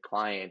that with the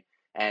client.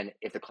 And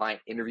if the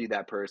client interviewed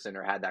that person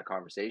or had that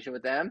conversation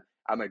with them,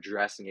 I'm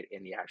addressing it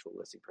in the actual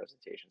listing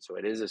presentation. So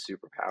it is a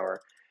superpower.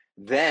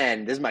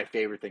 Then this is my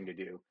favorite thing to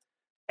do.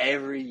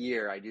 Every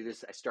year I do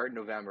this. I start in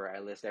November. I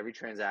list every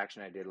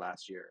transaction I did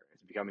last year.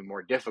 It's becoming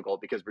more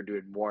difficult because we're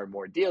doing more and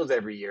more deals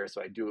every year.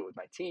 So I do it with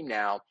my team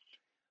now,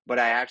 but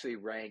I actually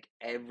rank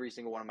every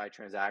single one of my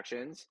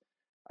transactions.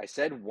 I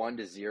said 1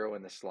 to 0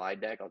 in the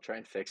slide deck. I'll try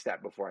and fix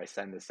that before I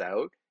send this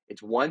out.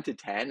 It's 1 to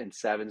 10 and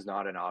 7's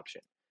not an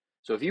option.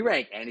 So if you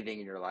rank anything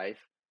in your life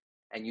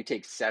and you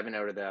take 7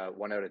 out of the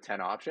 1 out of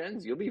 10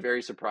 options, you'll be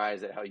very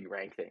surprised at how you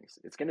rank things.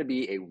 It's going to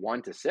be a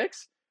 1 to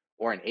 6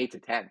 or an 8 to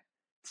 10.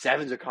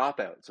 7's a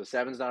cop-out, so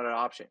 7's not an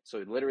option.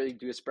 So literally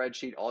do a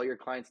spreadsheet, all your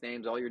clients'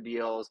 names, all your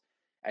deals,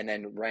 and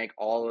then rank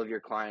all of your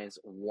clients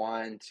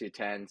 1 to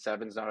 10.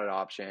 7's not an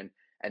option.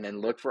 And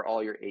then look for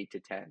all your 8 to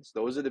 10s.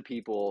 Those are the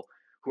people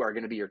who are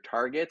going to be your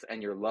targets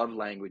and your love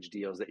language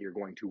deals that you're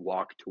going to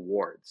walk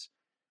towards.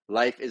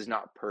 Life is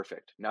not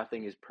perfect.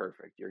 Nothing is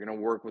perfect. You're going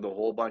to work with a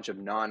whole bunch of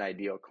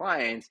non-ideal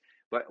clients,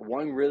 But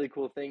one really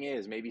cool thing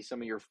is maybe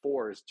some of your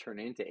 4s turn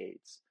into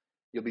 8s.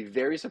 You'll be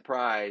very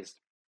surprised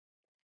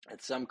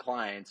at some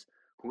clients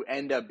who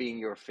end up being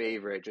your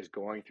favorite, just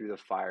going through the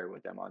fire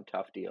with them on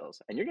tough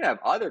deals. And you're going to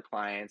have other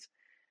clients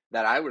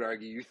that I would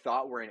argue you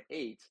thought were an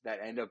 8 that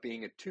end up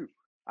being a 2.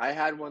 I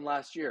had one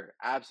last year,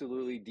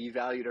 absolutely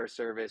devalued our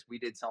service. We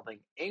did something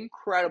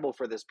incredible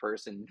for this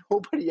person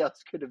nobody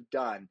else could have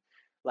done,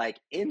 like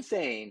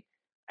insane.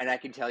 And I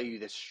can tell you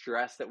the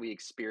stress that we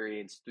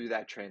experienced through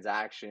that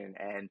transaction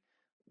and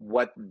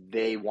what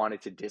they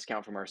wanted to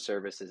discount from our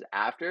services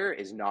after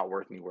is not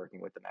worth me working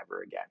with them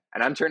ever again.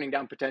 And I'm turning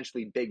down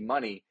potentially big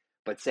money,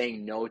 but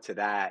saying no to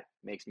that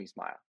makes me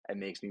smile and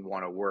makes me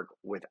want to work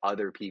with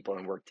other people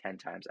and work 10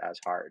 times as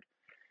hard.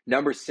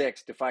 Number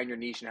 6, define your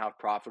niche and how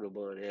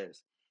profitable it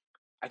is.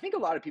 I think a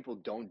lot of people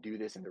don't do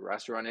this in the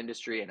restaurant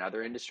industry and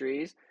other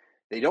industries.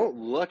 They don't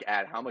look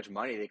at how much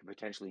money they can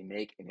potentially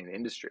make in an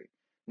industry.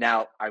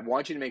 Now, I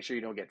want you to make sure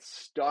you don't get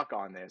stuck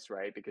on this,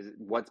 right? Because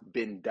what's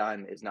been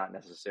done is not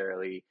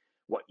necessarily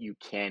what you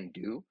can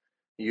do.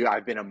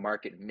 I've been a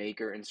market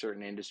maker in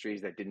certain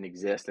industries that didn't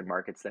exist and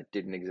markets that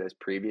didn't exist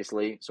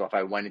previously. So if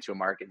I went into a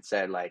market and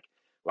said, like,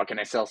 what can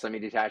I sell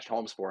semi-detached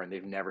homes for? And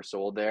they've never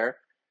sold there,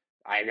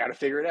 I got to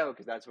figure it out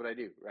because that's what I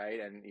do, right?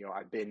 And,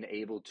 I've been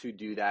able to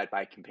do that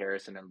by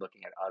comparison and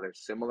looking at other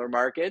similar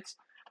markets.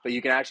 But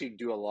you can actually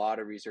do a lot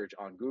of research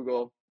on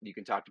Google. You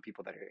can talk to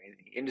people that are in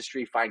the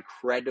industry, find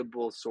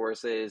credible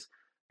sources.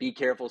 Be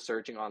careful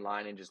searching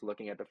online and just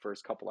looking at the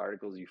first couple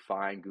articles you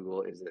find.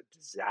 Google is a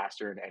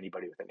disaster, and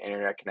anybody with an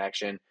internet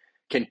connection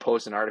can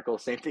post an article.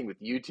 Same thing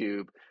with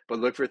YouTube, but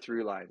look for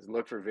through lines.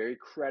 Look for very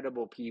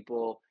credible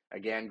people.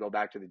 Again, go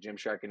back to the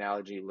Gymshark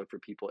analogy. Look for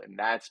people in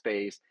that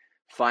space.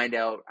 Find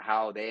out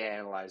how they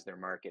analyze their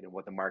market and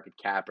what the market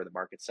cap or the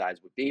market size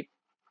would be.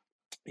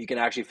 You can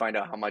actually find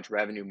out how much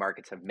revenue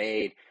markets have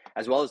made,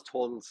 as well as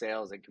total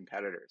sales and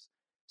competitors.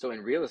 So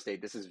in real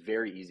estate, this is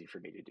very easy for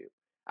me to do.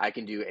 I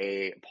can do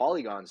a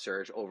Polygon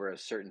search over a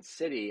certain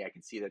city. I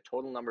can see the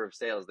total number of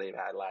sales they've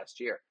had last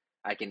year.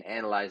 I can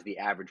analyze the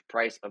average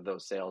price of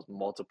those sales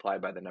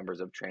multiplied by the numbers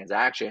of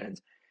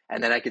transactions.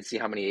 And then I can see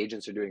how many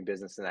agents are doing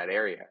business in that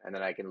area. And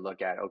then I can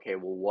look at, okay,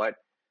 well, what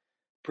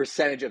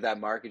percentage of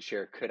that market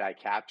share could I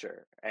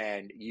capture?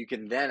 And you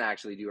can then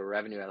actually do a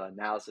revenue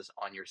analysis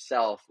on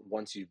yourself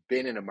once you've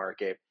been in a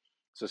market.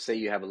 So say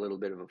you have a little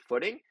bit of a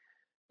footing,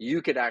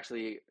 you could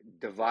actually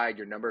divide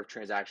your number of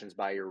transactions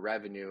by your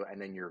revenue and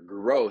then your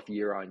growth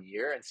year on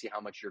year and see how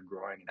much you're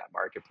growing in that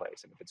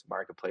marketplace. And if it's a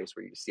marketplace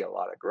where you see a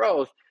lot of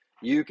growth,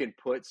 you can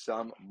put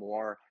some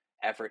more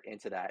effort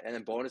into that. And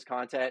then bonus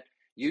content,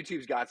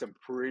 YouTube's got some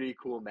pretty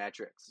cool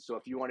metrics. So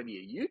if you want to be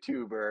a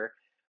YouTuber,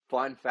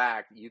 fun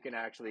fact, you can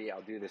actually,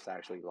 I'll do this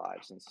actually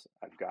live since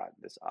I've got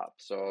this up.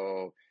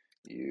 So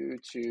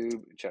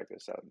YouTube, check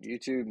this out,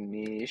 YouTube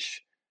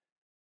niche.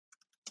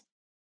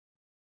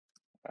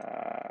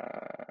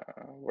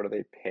 What do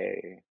they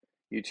pay?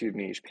 YouTube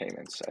niche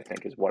payments, I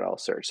think, is what I'll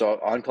search. So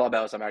on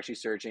Clubhouse, I'm actually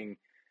searching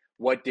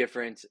what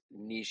different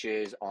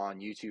niches on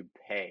YouTube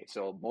pay.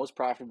 So most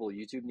profitable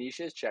YouTube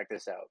niches, check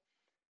this out.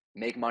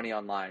 Make money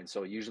online.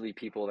 So usually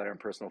people that are in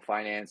personal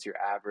finance, your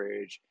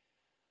average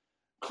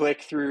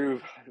click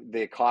through,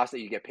 the cost that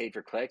you get paid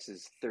for clicks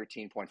is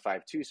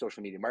 13.52,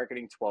 social media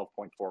marketing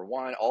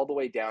 12.41, all the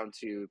way down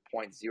to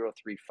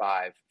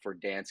 0.035 for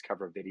dance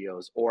cover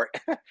videos, or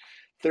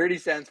 30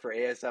 cents for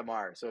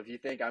ASMR. So if you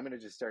think I'm going to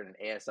just start an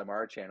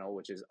ASMR channel,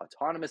 which is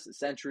autonomous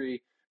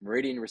sensory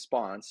meridian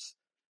response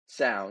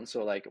sound,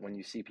 so like when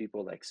you see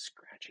people like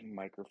scratching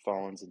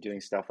microphones and doing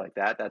stuff like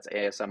that, that's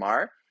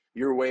ASMR.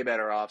 You're way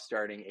better off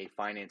starting a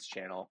finance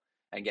channel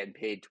and getting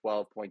paid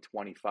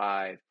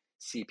 12.25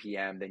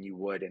 CPM than you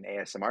would an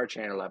ASMR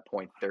channel at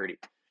 0.30.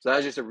 So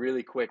that's just a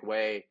really quick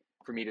way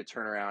for me to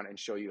turn around and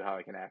show you how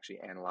I can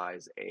actually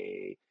analyze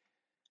a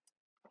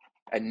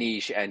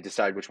niche and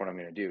decide which one I'm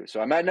going to do.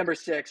 So I'm at number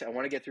 6. I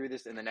want to get through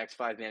this in the next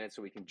 5 minutes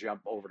so we can jump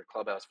over to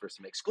Clubhouse for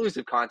some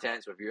exclusive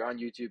content. So if you're on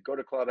YouTube, go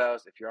to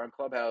Clubhouse. If you're on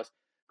Clubhouse,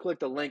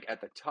 click the link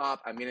at the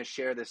top. I'm going to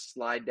share this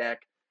slide deck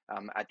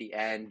at the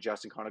end,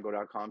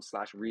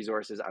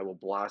 justinconago.com/resources. I will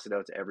blast it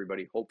out to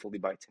everybody, hopefully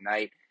by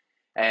tonight.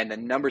 And the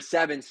number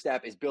 7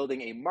 step is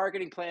building a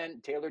marketing plan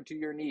tailored to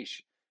your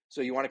niche.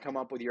 So you want to come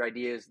up with your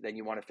ideas, then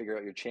you want to figure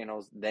out your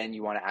channels, then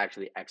you want to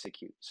actually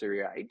execute. So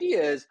your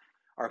ideas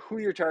are who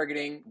you're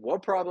targeting,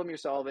 what problem you're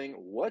solving,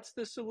 what's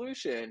the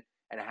solution,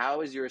 and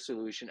how is your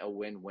solution a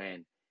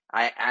win-win.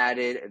 I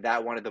added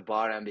that one at the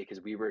bottom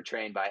because we were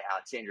trained by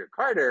Alexandra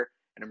Carter,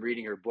 and I'm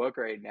reading her book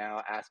right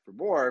now, Ask for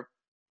More.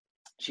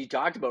 She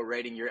talked about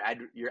writing your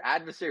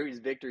adversary's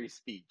victory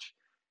speech.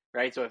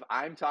 Right? So if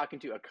I'm talking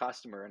to a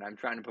customer and I'm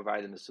trying to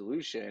provide them a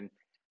solution,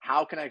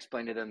 how can I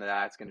explain to them that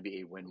that's going to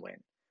be a win-win?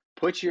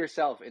 Put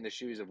yourself in the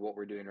shoes of what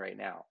we're doing right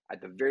now.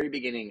 At the very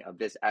beginning of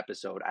this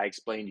episode, I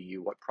explained to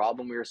you what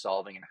problem we were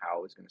solving and how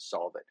I was going to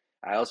solve it.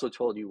 I also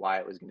told you why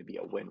it was going to be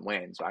a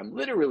win-win. So I'm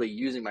literally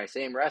using my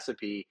same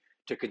recipe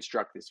to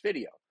construct this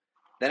video.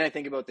 Then I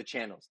think about the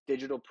channels,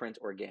 digital, print,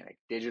 organic.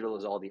 Digital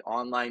is all the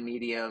online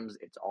mediums.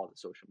 It's all the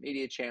social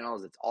media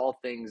channels. It's all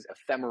things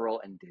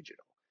ephemeral and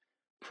digital.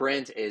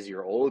 Print is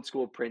your old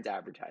school print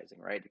advertising,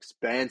 right?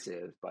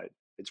 Expensive, but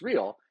it's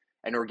real.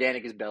 And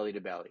organic is belly to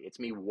belly. It's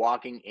me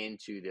walking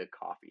into the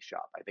coffee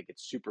shop. I think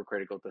it's super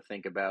critical to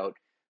think about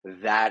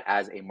that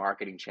as a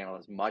marketing channel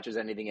as much as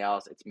anything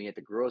else. It's me at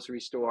the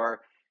grocery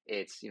store.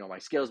 It's, my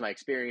skills, my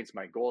experience,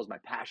 my goals, my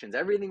passions,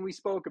 everything we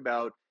spoke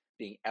about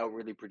being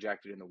outwardly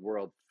projected in the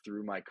world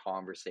through my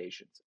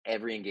conversations.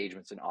 Every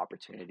engagement's an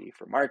opportunity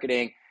for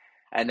marketing.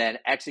 And then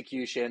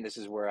execution, this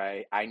is where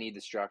I need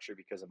the structure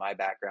because of my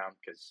background,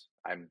 because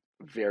I'm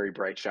a very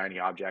bright, shiny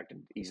object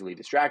and easily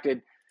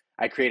distracted.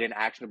 I create an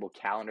actionable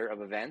calendar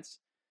of events.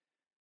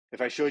 If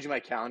I showed you my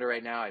calendar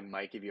right now, I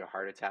might give you a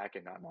heart attack,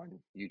 and I'm on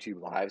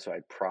YouTube Live, so I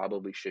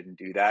probably shouldn't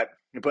do that,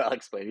 but I'll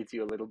explain it to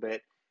you a little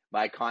bit.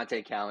 My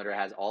content calendar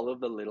has all of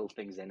the little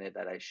things in it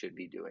that I should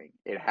be doing.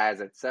 It has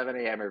at 7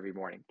 a.m. every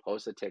morning,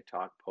 post a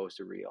TikTok, post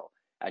a reel.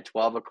 At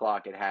 12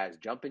 o'clock, it has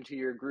jump into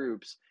your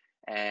groups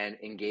and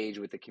engage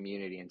with the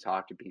community and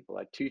talk to people.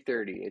 At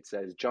 2:30, it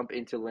says jump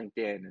into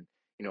LinkedIn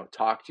and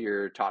talk to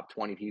your top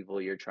 20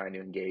 people you're trying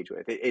to engage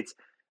with. It's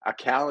a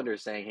calendar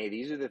saying, hey,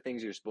 these are the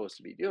things you're supposed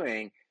to be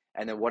doing.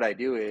 And then what I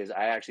do is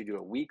I actually do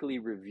a weekly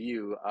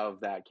review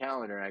of that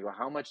calendar, and I go,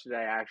 how much did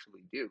I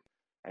actually do?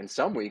 And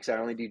some weeks I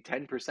only do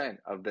 10%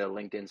 of the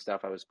LinkedIn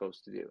stuff I was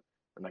supposed to do.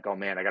 I'm like, oh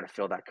man, I got to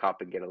fill that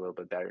cup and get a little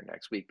bit better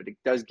next week. But it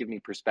does give me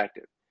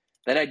perspective.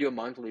 Then I do a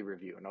monthly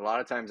review. And a lot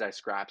of times I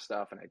scrap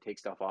stuff and I take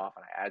stuff off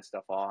and I add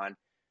stuff on.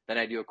 Then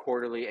I do a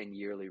quarterly and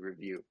yearly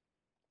review.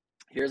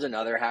 Here's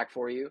another hack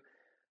for you.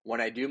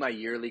 When I do my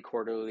yearly,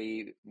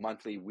 quarterly,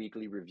 monthly,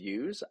 weekly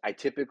reviews, I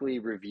typically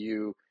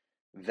review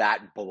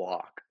that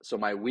block. So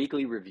my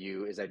weekly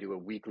review is I do a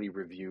weekly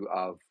review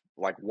of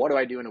like, what do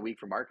I do in a week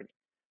for marketing?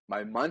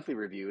 My monthly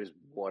review is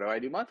what do I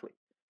do monthly?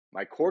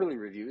 My quarterly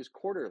review is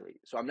quarterly.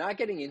 So I'm not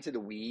getting into the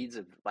weeds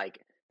of like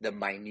the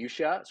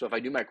minutia. So if I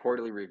do my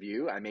quarterly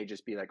review, I may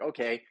just be like,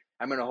 okay,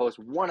 I'm going to host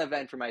one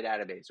event for my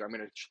database, or I'm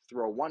going to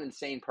throw one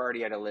insane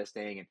party at a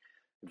listing and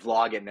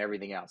vlog it and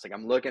everything else. Like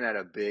I'm looking at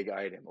a big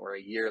item or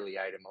a yearly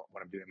item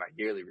when I'm doing my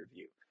yearly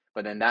review.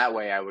 But then that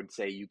way I would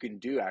say you can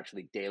do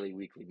actually daily,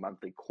 weekly,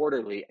 monthly,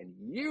 quarterly, and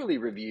yearly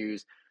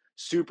reviews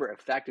super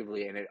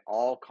effectively, and it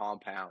all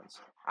compounds.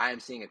 I am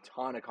seeing a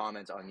ton of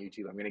comments on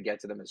YouTube. I'm going to get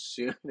to them as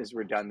soon as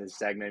we're done this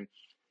segment.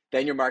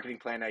 Then your marketing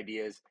plan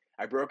ideas.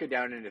 I broke it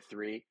down into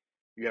 3.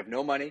 You have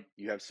no money,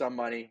 you have some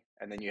money,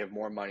 and then you have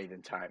more money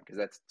than time, because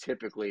that's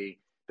typically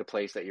the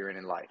place that you're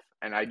in life.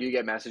 And I do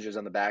get messages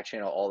on the back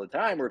channel all the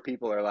time where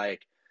people are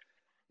like,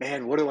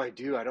 man, what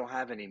do? I don't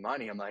have any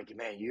money. I'm like,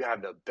 man, you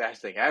have the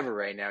best thing ever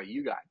right now.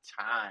 You got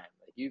time.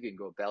 Like you can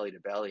go belly to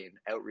belly and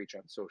outreach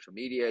on social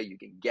media. You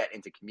can get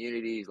into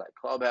communities like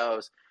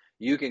Clubhouse.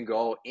 You can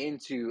go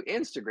into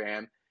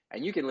Instagram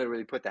and you can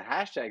literally put the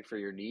hashtag for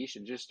your niche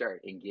and just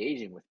start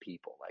engaging with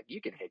people. Like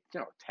you can hit,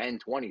 10,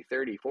 20,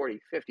 30, 40,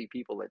 50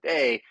 people a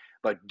day,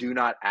 but do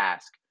not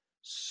ask.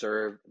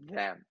 Serve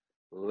them.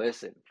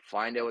 Listen,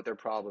 find out what their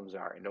problems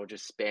are, and don't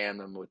just spam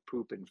them with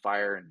poop and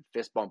fire and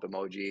fist bump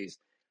emojis.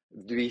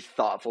 Be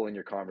thoughtful in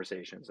your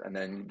conversations, and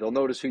then they'll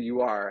notice who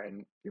you are,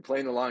 and you're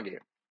playing the long game.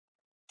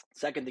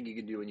 Second thing you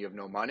can do when you have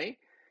no money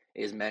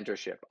is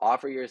mentorship.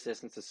 Offer your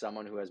assistance to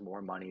someone who has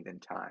more money than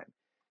time.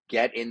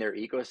 Get in their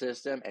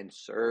ecosystem and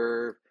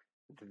serve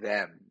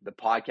them. The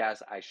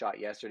podcast I shot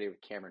yesterday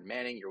with Cameron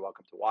Manning, you're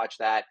welcome to watch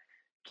that.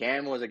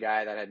 Cam was a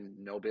guy that had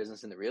no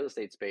business in the real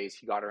estate space.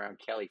 He got around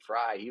Kelly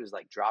Fry. He was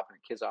like dropping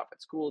kids off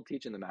at school,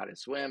 teaching them how to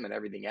swim and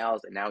everything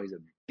else. And now he's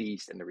a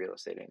beast in the real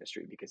estate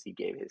industry because he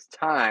gave his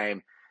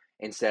time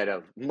instead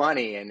of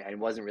money and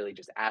wasn't really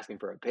just asking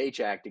for a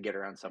paycheck to get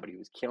around somebody who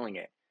was killing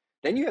it.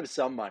 Then you have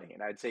some money.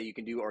 And I'd say you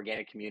can do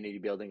organic community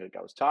building like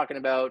I was talking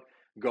about,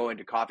 go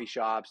into coffee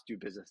shops, do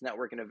business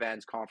networking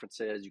events,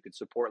 conferences. You could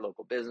support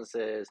local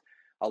businesses.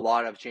 A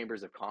lot of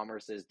chambers of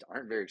commerces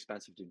aren't very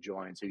expensive to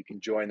join. So you can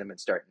join them and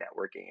start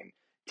networking and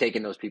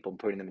taking those people and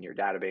putting them in your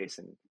database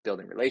and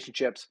building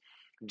relationships.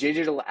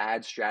 Digital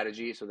ad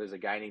strategy. So there's a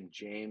guy named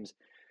James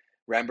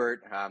Rembert,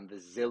 the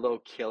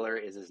Zillow Killer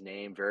is his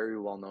name, very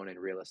well known in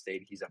real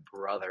estate. He's a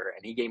brother,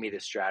 and he gave me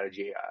this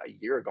strategy a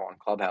year ago on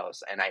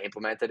Clubhouse, and I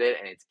implemented it,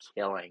 and it's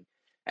killing.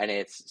 And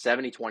it's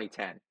 70, 20,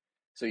 10.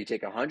 So you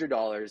take $100,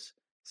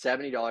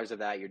 $70 of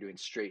that, you're doing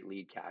straight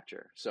lead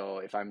capture. So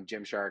if I'm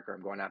Gymshark or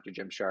I'm going after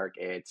Gymshark,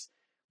 it's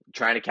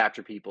trying to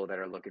capture people that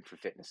are looking for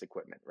fitness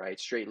equipment, right?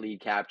 Straight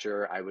lead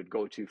capture. I would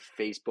go to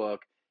Facebook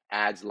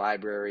ads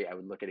library. I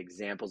would look at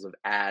examples of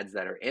ads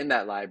that are in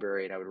that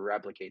library, and I would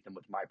replicate them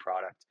with my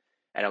product.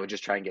 And I would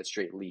just try and get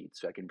straight leads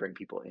so I can bring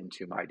people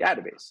into my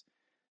database.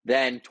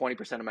 Then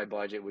 20% of my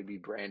budget would be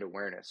brand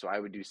awareness. So I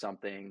would do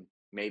something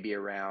maybe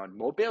around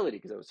mobility,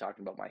 because I was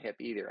talking about my hip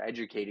either,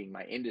 educating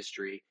my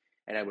industry.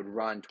 And I would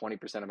run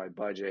 20% of my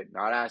budget,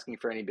 not asking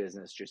for any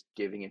business, just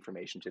giving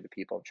information to the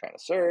people I'm trying to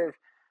serve.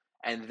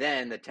 And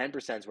then the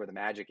 10% is where the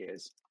magic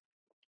is.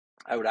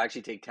 I would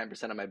actually take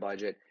 10% of my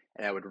budget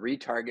and I would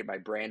retarget my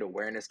brand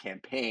awareness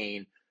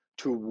campaign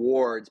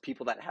towards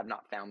people that have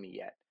not found me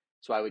yet.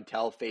 So I would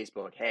tell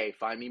Facebook, hey,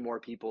 find me more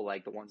people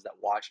like the ones that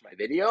watched my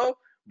video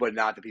but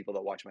not the people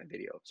that watch my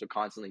video. So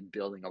constantly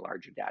building a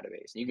larger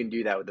database. And you can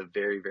do that with a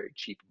very, very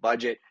cheap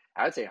budget.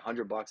 I would say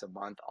 $100 a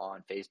month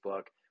on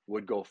Facebook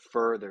would go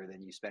further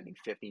than you spending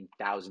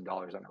 $15,000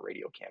 on a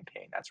radio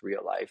campaign. That's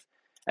real life.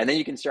 And then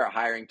you can start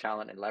hiring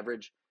talent and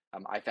leverage.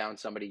 I found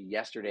somebody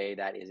yesterday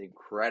that is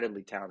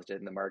incredibly talented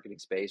in the marketing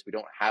space. We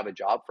don't have a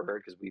job for her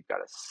because we've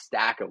got a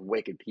stack of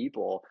wicked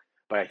people,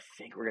 but I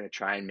think we're going to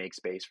try and make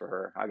space for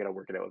her. I got to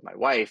work it out with my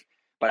wife,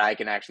 but I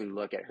can actually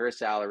look at her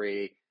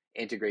salary,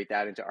 integrate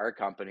that into our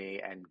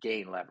company, and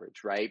gain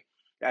leverage, right?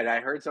 And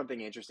I heard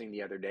something interesting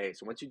the other day.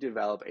 So once you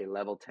develop a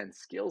level 10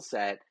 skill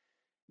set,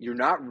 you're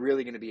not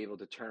really going to be able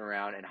to turn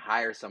around and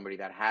hire somebody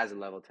that has a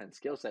level 10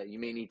 skill set. You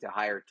may need to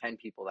hire 10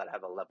 people that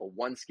have a level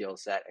 1 skill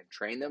set and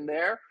train them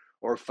there,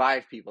 or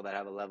 5 people that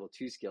have a level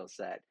 2 skill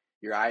set.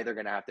 You're either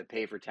going to have to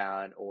pay for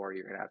talent, or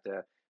you're going to have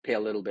to pay a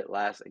little bit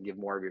less and give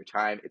more of your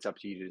time. It's up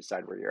to you to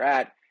decide where you're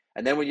at.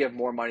 And then when you have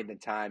more money than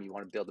time, you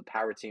want to build a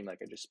power team like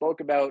I just spoke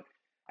about.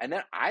 And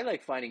then I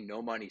like finding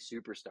no money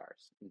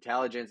superstars,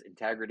 intelligence,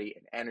 integrity,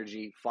 and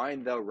energy.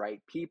 Find the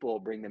right people,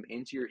 bring them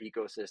into your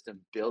ecosystem,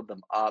 build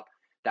them up.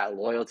 That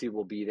loyalty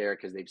will be there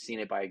because they've seen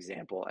it by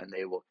example, and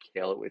they will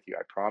kill it with you,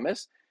 I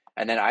promise.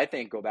 And then I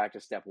think go back to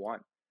step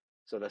 1.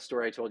 So the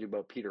story I told you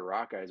about Peter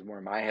Rocca is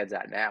where my head's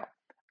at now.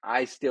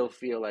 I still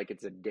feel like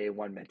it's a day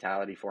one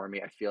mentality for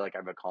me. I feel like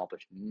I've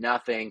accomplished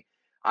nothing.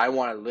 I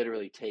want to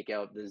literally take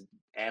out the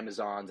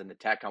Amazons and the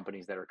tech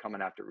companies that are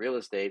coming after real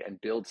estate and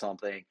build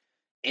something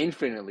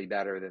infinitely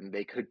better than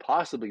they could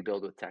possibly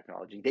build with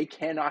technology. They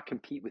cannot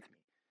compete with me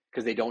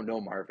because they don't know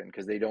Marvin,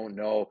 because they don't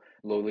know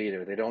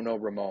Lolita, they don't know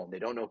Ramon, they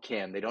don't know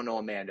Kim, they don't know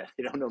Amanda,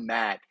 they don't know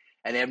Matt,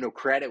 and they have no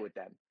credit with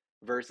them.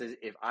 Versus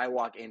if I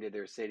walk into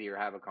their city or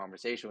have a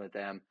conversation with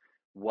them,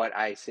 what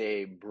I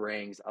say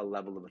brings a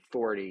level of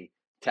authority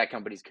tech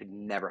companies could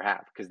never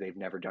have because they've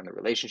never done the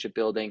relationship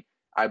building.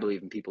 I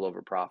believe in people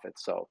over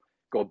profits. So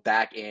go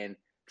back in,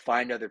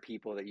 find other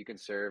people that you can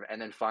serve, and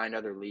then find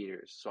other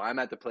leaders. So I'm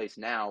at the place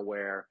now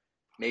where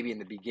maybe in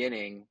the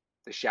beginning,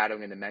 the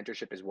shadowing and the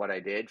mentorship is what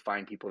I did,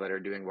 find people that are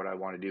doing what I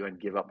want to do and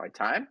give up my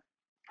time.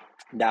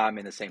 Now I'm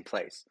in the same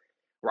place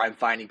where I'm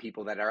finding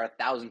people that are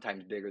 1,000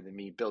 times bigger than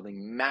me,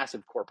 building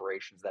massive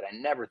corporations that I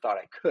never thought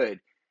I could,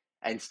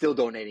 and still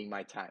donating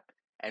my time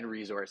and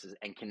resources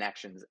and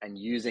connections and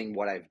using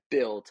what I've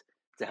built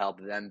to help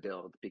them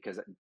build, because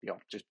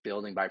just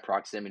building by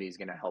proximity is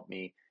going to help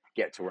me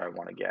get to where I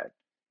want to get.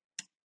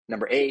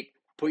 Number 8,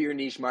 put your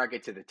niche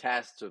market to the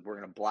test. So we're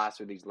going to blast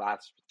through these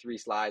last 3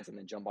 slides and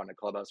then jump onto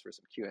Clubhouse for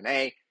some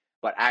Q&A,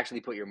 but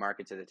actually put your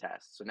market to the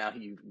test. So now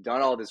you've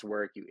done all this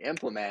work, you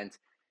implement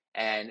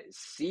and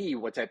see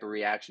what type of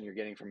reaction you're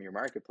getting from your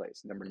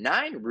marketplace. Number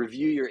 9,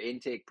 review your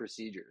intake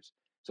procedures.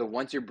 So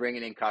once you're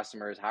bringing in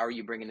customers, how are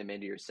you bringing them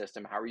into your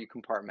system? How are you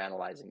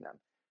compartmentalizing them,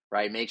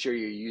 right? Make sure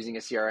you're using a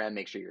CRM,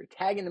 make sure you're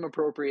tagging them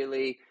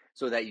appropriately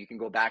so that you can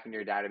go back into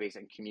your database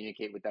and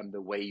communicate with them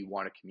the way you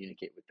want to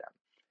communicate with them.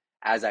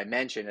 As I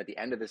mentioned at the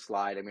end of the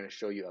slide, I'm going to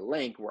show you a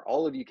link where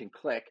all of you can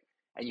click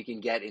and you can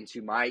get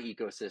into my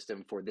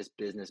ecosystem for this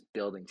business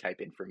building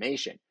type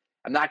information.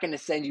 I'm not going to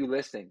send you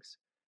listings,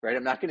 right?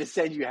 I'm not going to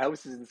send you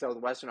houses in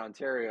Southwestern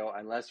Ontario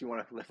unless you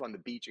want to live on the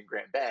beach in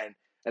Grand Bend,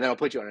 and then I'll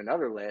put you on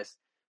another list.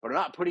 But I'm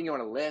not putting you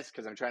on a list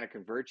because I'm trying to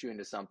convert you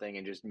into something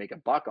and just make a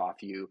buck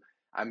off you.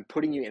 I'm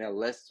putting you in a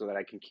list so that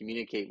I can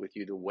communicate with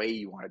you the way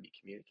you want to be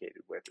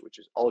communicated with, which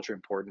is ultra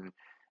important.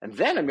 And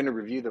then I'm going to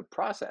review the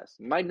process.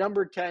 My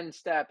number 10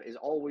 step is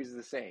always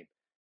the same.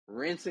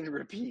 Rinse and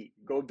repeat.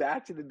 Go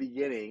back to the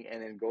beginning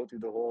and then go through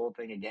the whole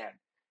thing again.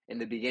 In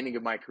the beginning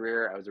of my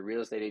career, I was a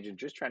real estate agent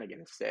just trying to get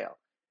a sale.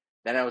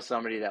 Then I was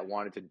somebody that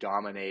wanted to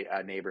dominate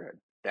a neighborhood.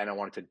 Then I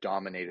wanted to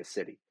dominate a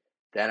city.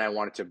 Then I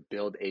wanted to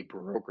build a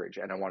brokerage,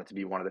 and I wanted to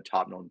be one of the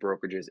top known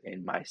brokerages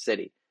in my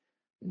city.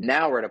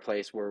 Now we're at a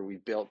place where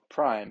we've built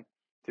Prime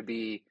to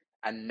be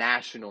a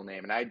national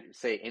name, and I'd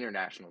say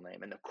international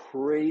name. And the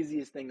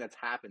craziest thing that's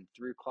happened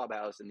through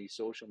Clubhouse and these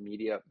social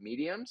media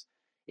mediums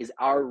is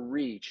our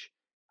reach.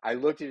 I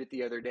looked at it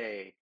the other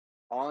day,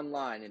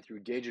 online and through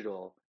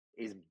digital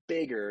is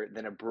bigger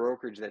than a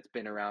brokerage that's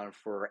been around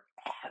forever.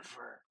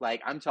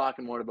 Like, I'm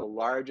talking one of the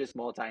largest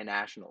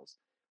multinationals.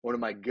 One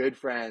of my good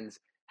friends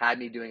had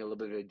me doing a little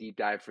bit of a deep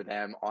dive for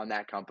them on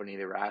that company.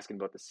 They were asking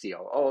about the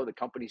COO, the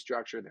company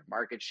structure, their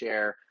market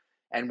share.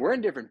 And we're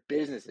in different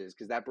businesses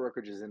because that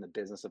brokerage is in the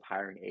business of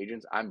hiring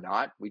agents. I'm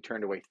not. We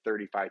turned away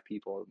 35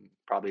 people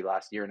probably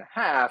last year and a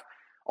half.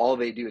 All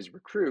they do is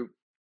recruit.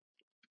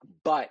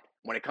 But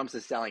when it comes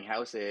to selling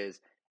houses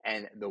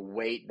and the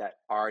weight that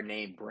our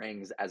name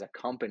brings as a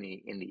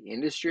company in the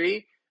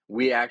industry,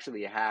 we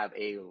actually have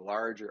a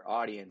larger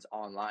audience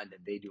online than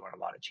they do on a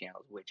lot of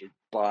channels, which is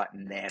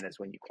bananas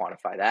when you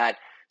quantify that.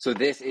 So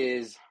this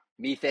is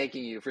me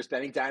thanking you for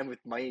spending time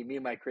with me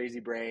and my crazy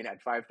brain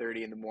at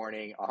 5:30 in the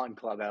morning on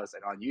Clubhouse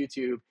and on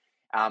YouTube.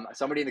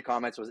 Somebody in the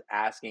comments was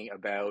asking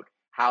about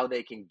how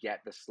they can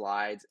get the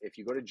slides. If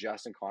you go to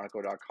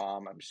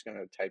justinconoco.com, I'm just going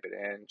to type it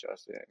in,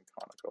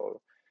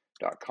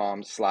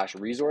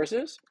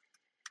 justinconoco.com/resources.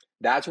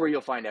 That's where you'll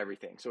find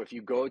everything. So if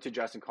you go to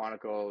Justin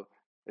Conoco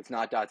It's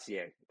not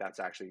 .ca. That's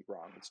actually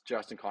wrong. It's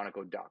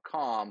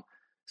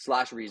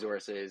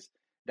justinconoco.com/resources.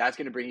 That's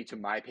going to bring you to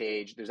my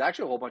page. There's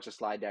actually a whole bunch of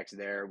slide decks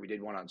there. We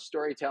did one on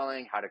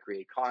storytelling, how to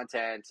create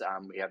content.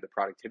 We have the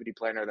productivity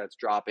planner that's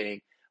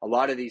dropping. A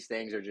lot of these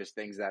things are just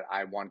things that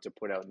I want to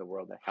put out in the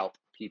world that help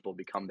people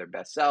become their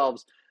best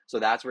selves. So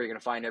that's where you're going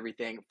to find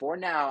everything. For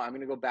now, I'm going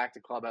to go back to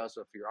Clubhouse.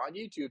 So if you're on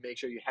YouTube, make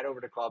sure you head over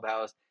to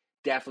Clubhouse.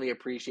 Definitely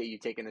appreciate you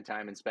taking the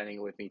time and spending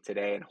it with me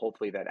today. And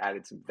hopefully that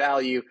added some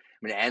value.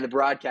 I'm going to end the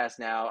broadcast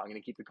now. I'm going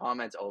to keep the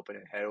comments open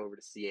and head over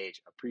to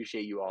CH.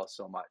 Appreciate you all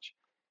so much.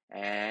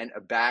 And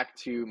back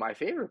to my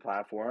favorite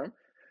platform,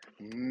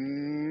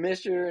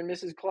 Mr. and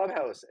Mrs.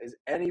 Clubhouse. Is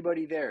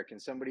anybody there? Can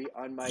somebody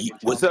unmic and tell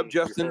What's up, me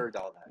Justin? you heard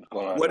all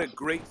that? What a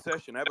great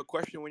session. I have a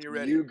question when you're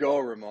ready. You go,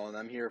 Ramon.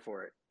 I'm here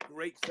for it.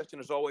 Great session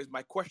as always.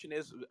 My question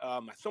is,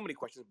 so many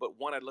questions, but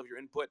one, I'd love your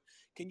input.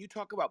 Can you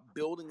talk about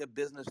building a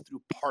business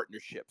through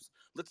partnerships?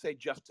 Let's say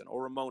Justin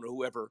or Ramon or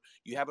whoever,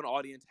 you have an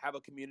audience, have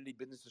a community,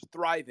 business is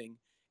thriving,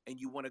 and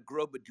you want to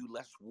grow but do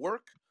less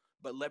work,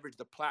 but leverage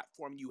the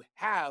platform you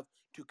have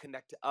to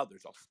connect to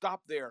others. I'll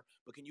stop there,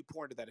 but can you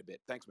pour into that a bit?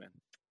 Thanks, man.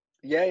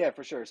 Yeah,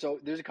 for sure. So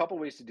there's a couple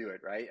ways to do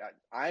it, right?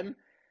 I'm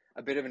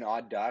a bit of an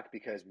odd duck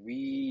because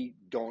we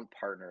don't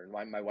partner.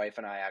 My wife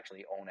and I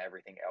actually own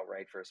everything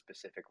outright for a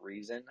specific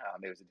reason.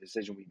 It was a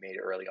decision we made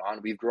early on.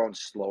 We've grown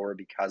slower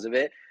because of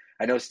it.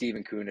 I know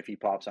Stephen Kuhn, if he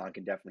pops on,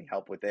 can definitely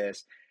help with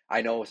this.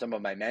 I know some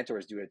of my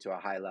mentors do it to a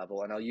high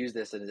level, and I'll use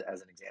this as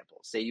an example.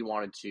 Say you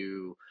wanted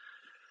to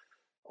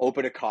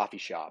open a coffee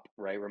shop,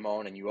 right,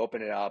 Ramon, and you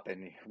open it up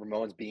and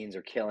Ramon's beans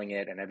are killing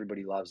it and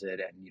everybody loves it.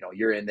 And,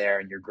 you're in there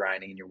and you're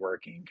grinding and you're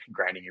working,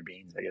 grinding your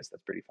beans. I guess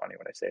that's pretty funny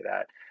when I say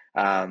that.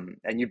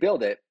 And you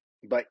build it,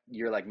 but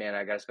you're like, man,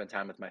 I got to spend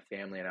time with my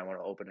family and I want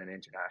to open an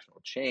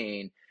international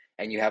chain.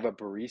 And you have a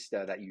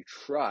barista that you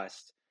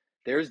trust.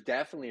 There's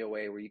definitely a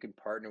way where you can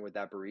partner with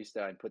that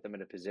barista and put them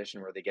in a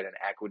position where they get an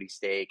equity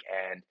stake.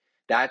 And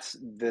that's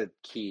the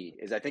key.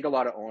 Is I think a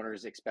lot of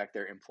owners expect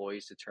their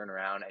employees to turn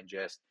around and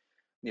just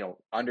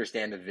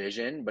understand the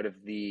vision, but if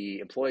the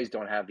employees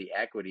don't have the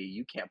equity,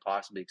 you can't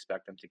possibly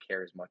expect them to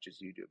care as much as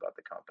you do about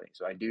the company.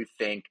 So I do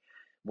think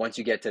once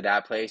you get to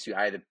that place, you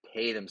either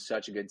pay them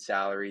such a good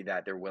salary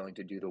that they're willing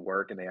to do the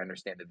work and they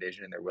understand the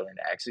vision and they're willing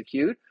to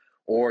execute,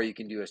 or you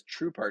can do a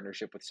true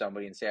partnership with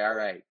somebody and say, all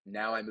right,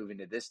 now I move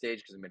into this stage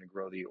because I'm going to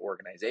grow the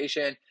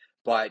organization,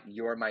 but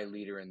you're my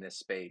leader in this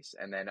space.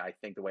 And then I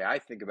think the way I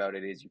think about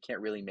it is you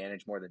can't really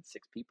manage more than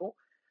 6 people.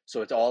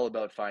 So it's all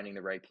about finding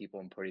the right people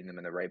and putting them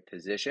in the right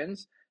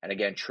positions. And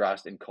again,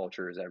 trust and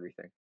culture is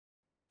everything.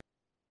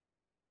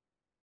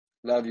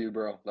 Love you,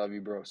 bro. Love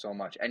you, bro, so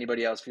much.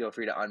 Anybody else, feel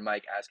free to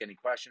unmic, ask any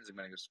questions. I'm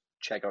going to go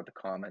check out the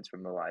comments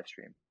from the live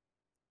stream.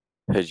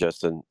 Hey,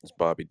 Justin. It's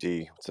Bobby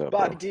D. What's up,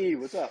 Bobby bro? D,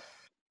 what's up?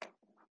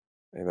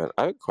 Hey, man.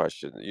 I have a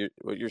question.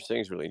 What you're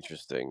saying is really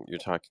interesting. You're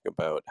talking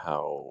about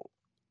how,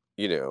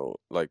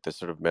 like the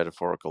sort of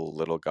metaphorical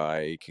little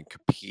guy can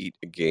compete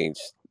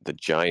against the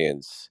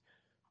giants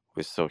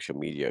with social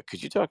media.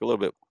 Could you talk a little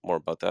bit more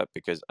about that?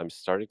 Because I'm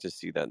starting to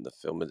see that in the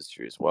film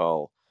industry as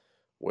well,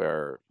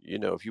 where,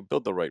 if you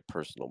build the right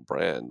personal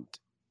brand,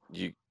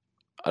 I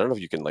don't know if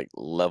you can like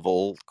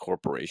level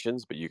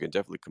corporations, but you can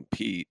definitely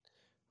compete.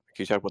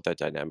 Can you talk about that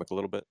dynamic a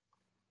little bit?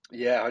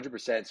 Yeah,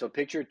 100%. So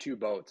picture 2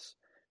 boats,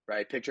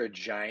 right? Picture a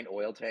giant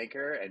oil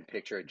tanker and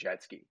picture a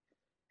jet ski.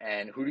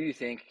 And who do you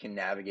think can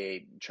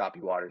navigate choppy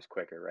waters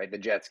quicker, right? The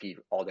jet ski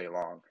all day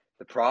long.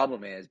 The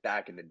problem is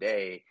back in the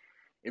day,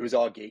 it was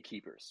all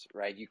gatekeepers,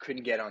 right? You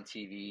couldn't get on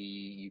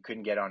TV, you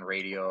couldn't get on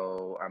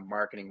radio.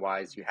 Marketing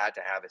wise, you had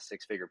to have a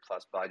 6-figure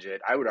plus budget.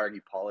 I would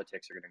argue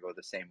politics are going to go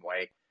the same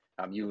way.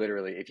 You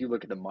literally, if you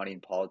look at the money in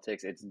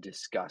politics, it's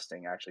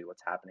disgusting actually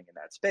what's happening in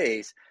that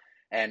space.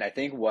 And I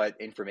think what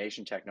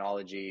information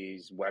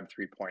technologies, Web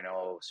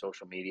 3.0,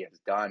 social media has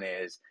done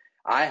is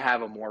I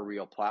have a more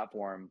real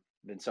platform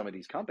than some of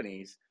these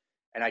companies,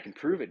 and I can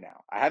prove it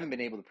now. I haven't been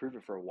able to prove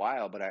it for a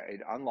while, but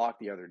it unlocked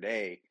the other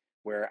day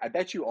where I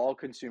bet you all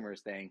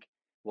consumers think,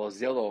 well,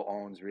 Zillow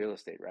owns real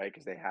estate, right?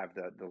 Because they have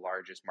the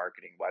largest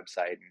marketing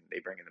website and they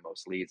bring in the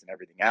most leads and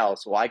everything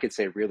else. Well, I could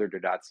say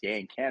Realtor.ca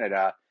in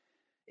Canada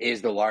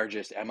is the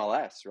largest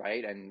MLS,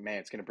 right? And man,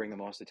 it's going to bring the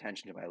most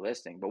attention to my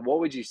listing. But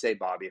what would you say,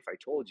 Bobby, if I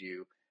told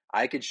you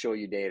I could show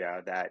you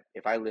data that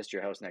if I list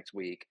your house next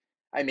week,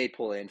 I may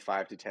pull in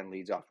 5 to 10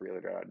 leads off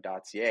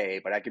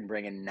Realtor.ca, but I can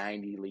bring in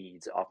 90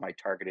 leads off my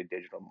targeted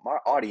digital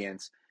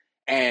audience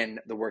and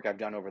the work I've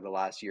done over the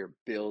last year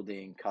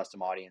building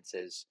custom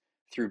audiences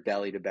through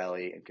belly to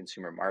belly and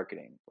consumer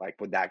marketing. Like,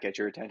 would that get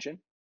your attention?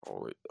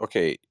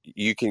 Okay,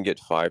 you can get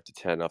 5 to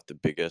 10 off the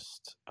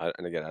biggest,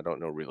 and again, I don't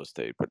know real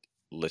estate, but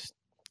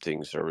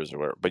listing service or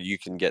whatever, but you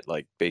can get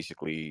like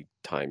basically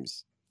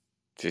times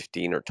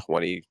 15 or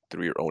 20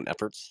 through your own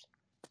efforts.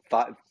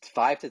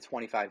 5 to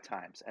 25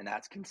 times, and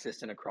that's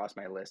consistent across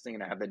my listing,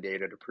 and I have the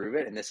data to prove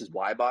it. And this is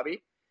why,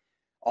 Bobby,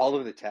 all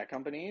of the tech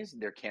companies,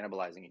 they're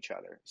cannibalizing each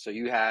other. So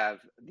you have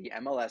the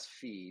MLS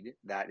feed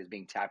that is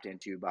being tapped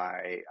into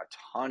by a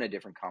ton of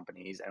different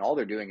companies, and all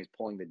they're doing is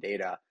pulling the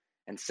data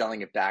and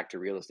selling it back to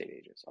real estate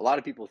agents. A lot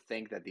of people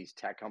think that these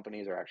tech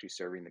companies are actually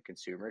serving the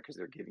consumer because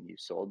they're giving you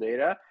sold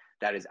data.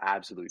 That is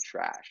absolute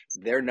trash.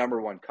 Their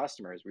number one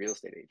customer is real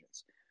estate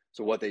agents.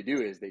 So what they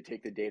do is they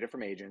take the data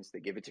from agents, they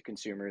give it to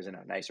consumers in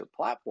a nicer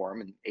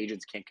platform, and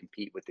agents can't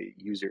compete with the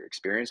user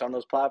experience on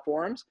those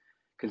platforms.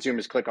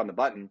 Consumers click on the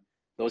button.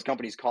 Those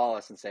companies call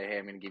us and say, hey,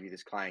 I'm going to give you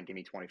this client, give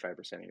me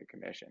 25% of your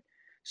commission.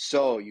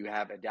 So you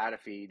have a data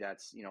feed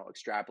that's,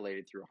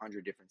 extrapolated through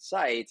 100 different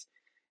sites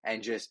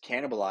and just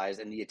cannibalized.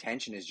 And the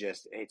attention is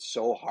just, it's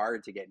so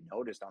hard to get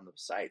noticed on those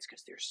sites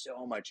because there's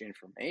so much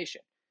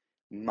information.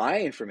 My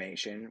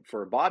information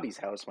for Bobby's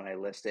house, when I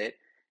list it,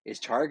 is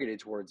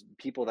targeted towards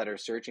people that are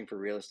searching for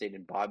real estate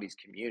in Bobby's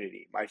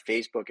community. My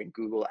Facebook and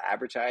Google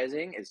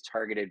advertising is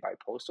targeted by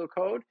postal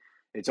code.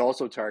 It's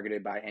also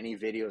targeted by any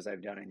videos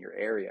I've done in your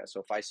area.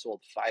 So if I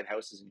sold 5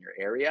 houses in your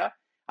area,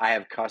 I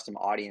have custom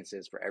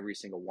audiences for every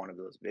single one of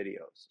those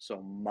videos.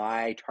 So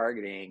my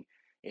targeting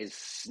is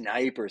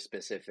sniper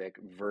specific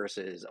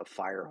versus a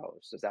fire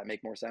hose. Does that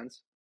make more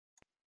sense?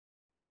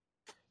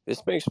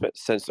 This makes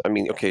sense. I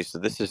mean, okay, so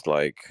this is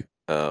like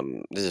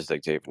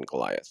David and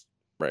Goliath,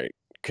 right?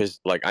 Because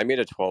like I made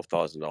a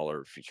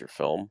 $12,000 feature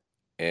film,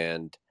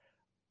 and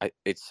I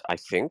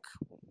think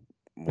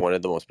one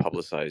of the most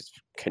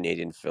publicized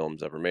Canadian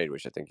films ever made,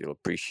 which I think you'll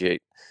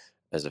appreciate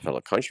as a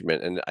fellow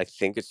countryman. And I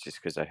think it's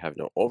just because I have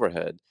no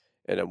overhead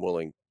and I'm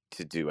willing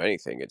to do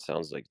anything. It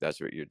sounds like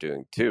that's what you're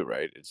doing too,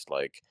 right? It's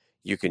like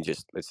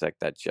it's like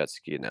that jet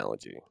ski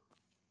analogy.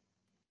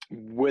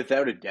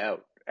 Without a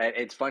doubt. And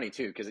it's funny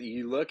too, because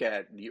you look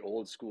at the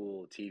old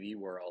school TV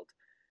world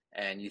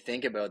and you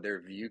think about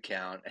their view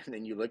count, and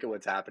then you look at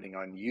what's happening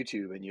on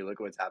YouTube and you look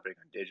at what's happening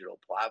on digital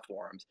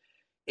platforms.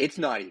 It's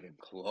not even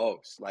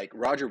close. Like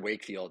Roger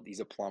Wakefield, he's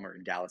a plumber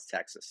in Dallas,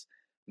 Texas,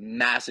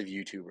 massive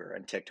YouTuber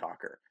and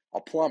TikToker,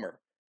 a plumber.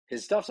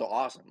 His stuff's so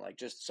awesome, like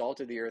just salt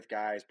of the earth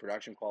guys,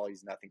 production quality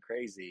is nothing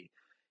crazy.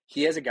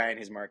 He has a guy in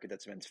his market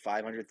that spends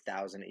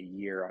 $500,000 a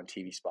year on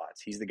TV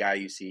spots. He's the guy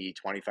you see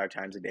 25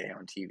 times a day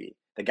on TV.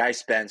 The guy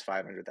spends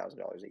 $500,000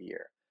 a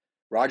year.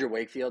 Roger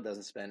Wakefield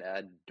doesn't spend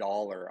a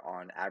dollar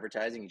on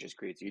advertising. He just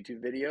creates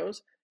YouTube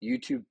videos.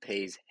 YouTube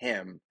pays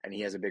him, and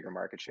he has a bigger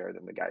market share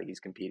than the guy he's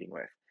competing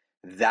with.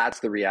 That's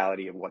the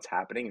reality of what's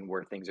happening and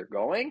where things are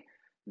going.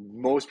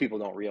 Most people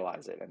don't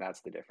realize it, and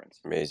that's the difference.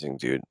 Amazing,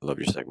 dude. Love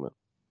your segment.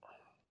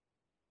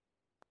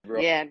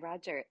 Yeah,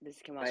 Roger, this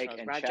is Kim Mike Welsh.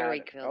 and Roger Chad.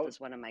 Wakefield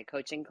is one of my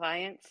coaching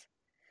clients.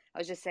 I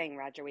was just saying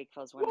Roger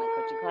Wakefield is one of my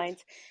coaching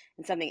clients.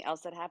 And something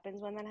else that happens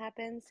when that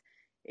happens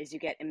is you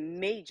get a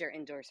major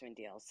endorsement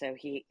deal. So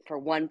for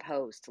one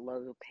post,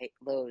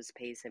 Lowe's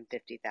pays him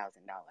 $50,000.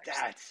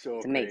 That's so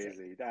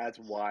crazy. That's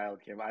wild,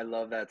 Kim. I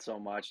love that so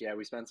much. Yeah,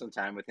 we spent some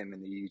time with him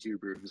in the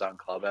YouTube rooms on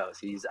Clubhouse.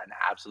 He's an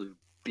absolute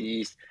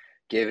beast.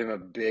 Give him a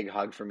big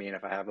hug for me, and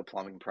if I have a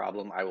plumbing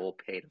problem, I will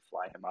pay to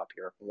fly him up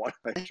here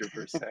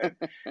 100%.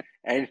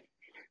 And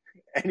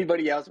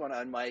anybody else want to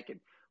unmic and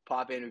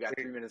pop in? We got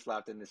 3 minutes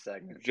left in this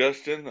segment.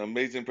 Justin,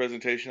 amazing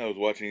presentation. I was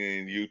watching it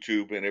in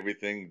YouTube and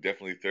everything.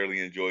 Definitely thoroughly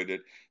enjoyed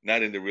it.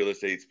 Not in the real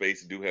estate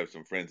space. I do have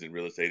some friends in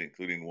real estate,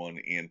 including one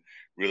in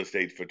real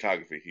estate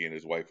photography. He and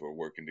his wife are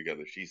working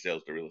together. She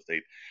sells the real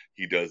estate.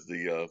 He does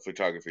the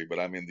photography. But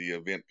I'm in the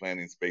event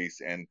planning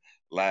space and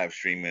live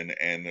streaming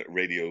and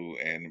radio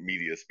and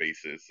media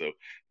spaces. So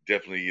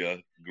definitely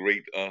a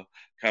great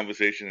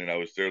conversation. And I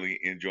was thoroughly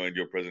enjoying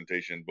your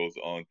presentation both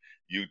on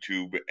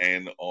YouTube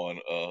and on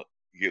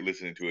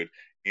listening to it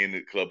in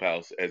the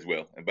Clubhouse as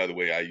well. And by the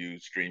way, I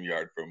use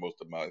StreamYard for most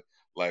of my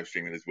live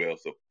streaming as well.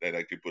 So that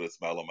actually put a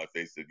smile on my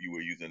face that you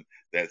were using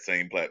that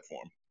same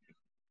platform.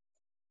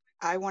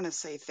 I want to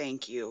say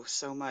thank you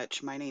so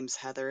much. My name's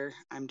Heather.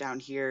 I'm down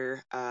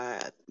here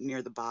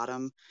near the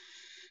bottom.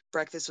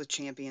 Breakfast with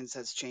Champions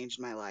has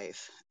changed my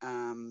life.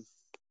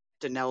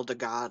 Danelle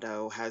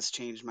Delgado has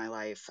changed my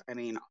life. I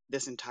mean,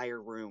 this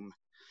entire room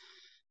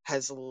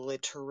has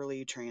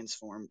literally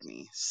transformed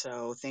me.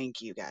 So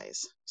thank you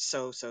guys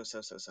so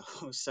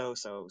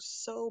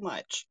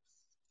much.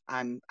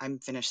 I'm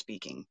finished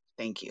speaking.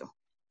 Thank you.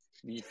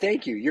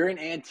 Thank you. You're an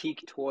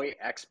antique toy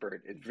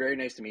expert. It's very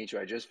nice to meet you.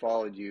 I just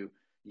followed you.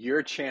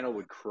 Your channel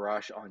would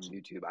crush on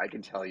YouTube. I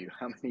can tell you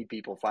how many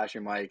people flash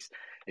your mics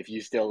if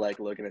you still like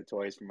looking at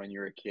toys from when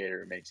you were a kid,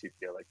 or it makes you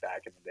feel like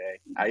back in the day.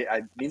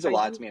 It means a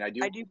lot to me. And I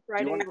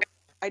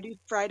do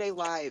Friday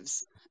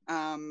lives.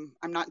 I'm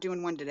not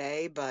doing one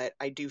today, but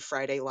I do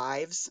Friday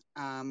lives,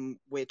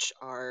 which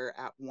are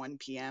at 1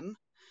 p.m.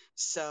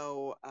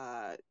 So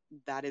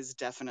that is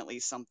definitely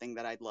something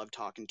that I'd love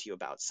talking to you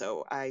about.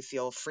 So I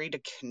feel free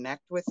to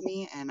connect with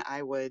me, and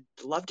I would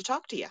love to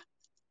talk to you.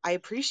 I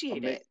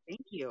appreciate it.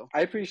 Thank you.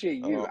 I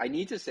appreciate you. I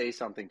need to say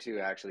something too,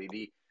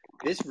 actually.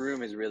 This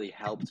room has really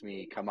helped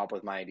me come up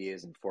with my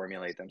ideas and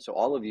formulate them. So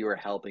all of you are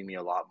helping me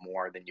a lot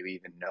more than you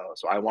even know.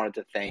 So I wanted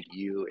to thank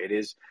you. It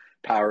is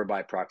powered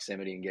by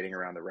proximity and getting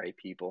around the right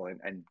people.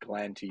 And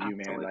Glenn, to you,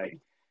 Absolutely. man, like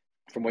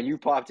from when you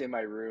popped in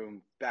my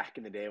room back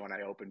in the day when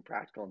I opened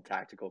Practical and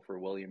Tactical for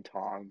William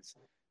Tong's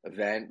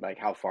event, like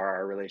how far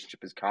our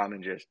relationship has come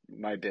and just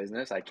my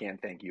business, I can't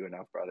thank you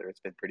enough, brother. It's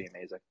been pretty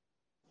amazing.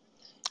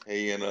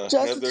 Hey, and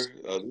Justin,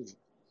 Heather,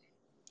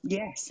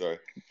 Yes. sorry.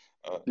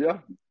 Yeah,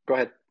 go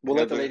ahead. We'll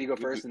let the Heather, lady go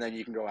first, and then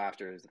you can go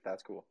after, if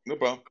that's cool. no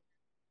problem.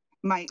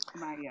 My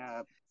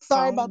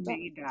sorry phone about that.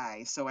 may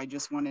die, so I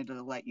just wanted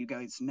to let you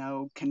guys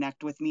know.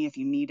 Connect with me if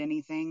you need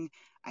anything.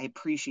 I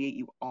appreciate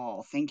you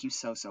all. Thank you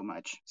so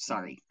much.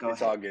 Sorry, go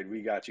It's ahead. all good.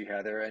 We got you,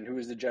 Heather. And who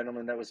is the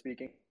gentleman that was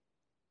speaking?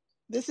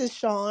 This is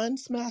Sean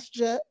Smash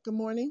Jet. Good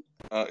morning.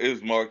 It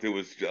was Mark that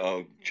was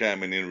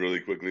chiming in really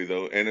quickly,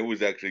 though, and it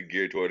was actually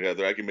geared toward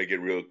Heather. I can make it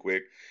real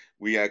quick.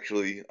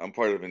 I'm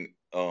part of an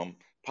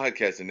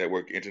podcasting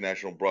network,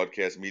 International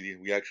Broadcast Media.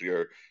 We actually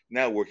are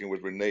now working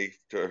with Renee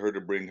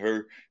to bring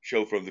her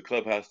show from the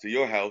clubhouse to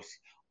your house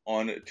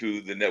on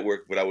to the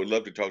network. But I would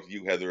love to talk to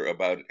you, Heather,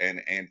 about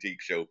an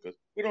antique show, because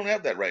we don't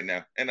have that right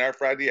now, and our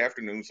Friday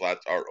afternoon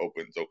slots are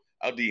open. So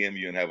I'll DM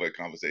you and have a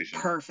conversation.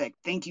 Perfect.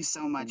 Thank you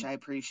so much. I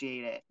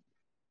appreciate it.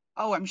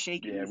 Oh, I'm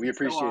shaking. Yeah, This we is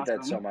so appreciate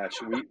that so awesome.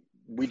 much.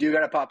 We do got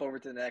to pop over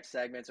to the next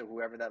segment. So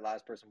whoever that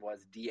last person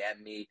was,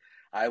 DM me.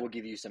 I will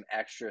give you some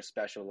extra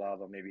special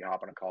love. I'll maybe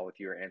hop on a call with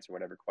you or answer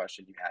whatever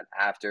question you had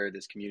after.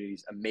 This community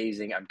is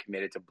amazing. I'm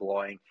committed to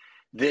blowing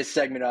this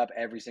segment up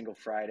every single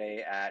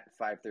Friday at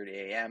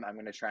 5:30 a.m. I'm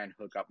going to try and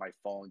hook up my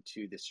phone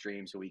to the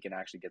stream so we can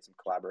actually get some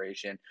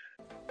collaboration.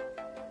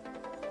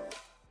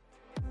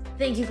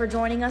 Thank you for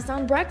joining us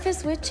on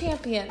Breakfast with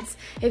Champions.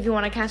 If you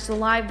want to catch the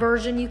live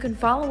version, you can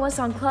follow us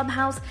on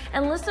Clubhouse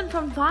and listen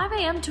from 5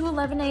 a.m. to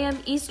 11 a.m.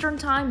 Eastern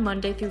Time,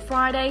 Monday through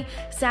Friday,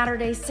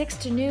 Saturdays 6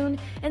 to noon,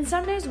 and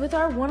Sundays with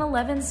our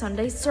 111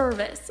 Sunday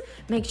service.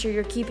 Make sure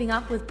you're keeping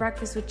up with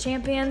Breakfast with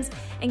Champions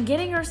and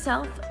getting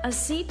yourself a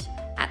seat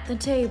at the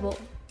table.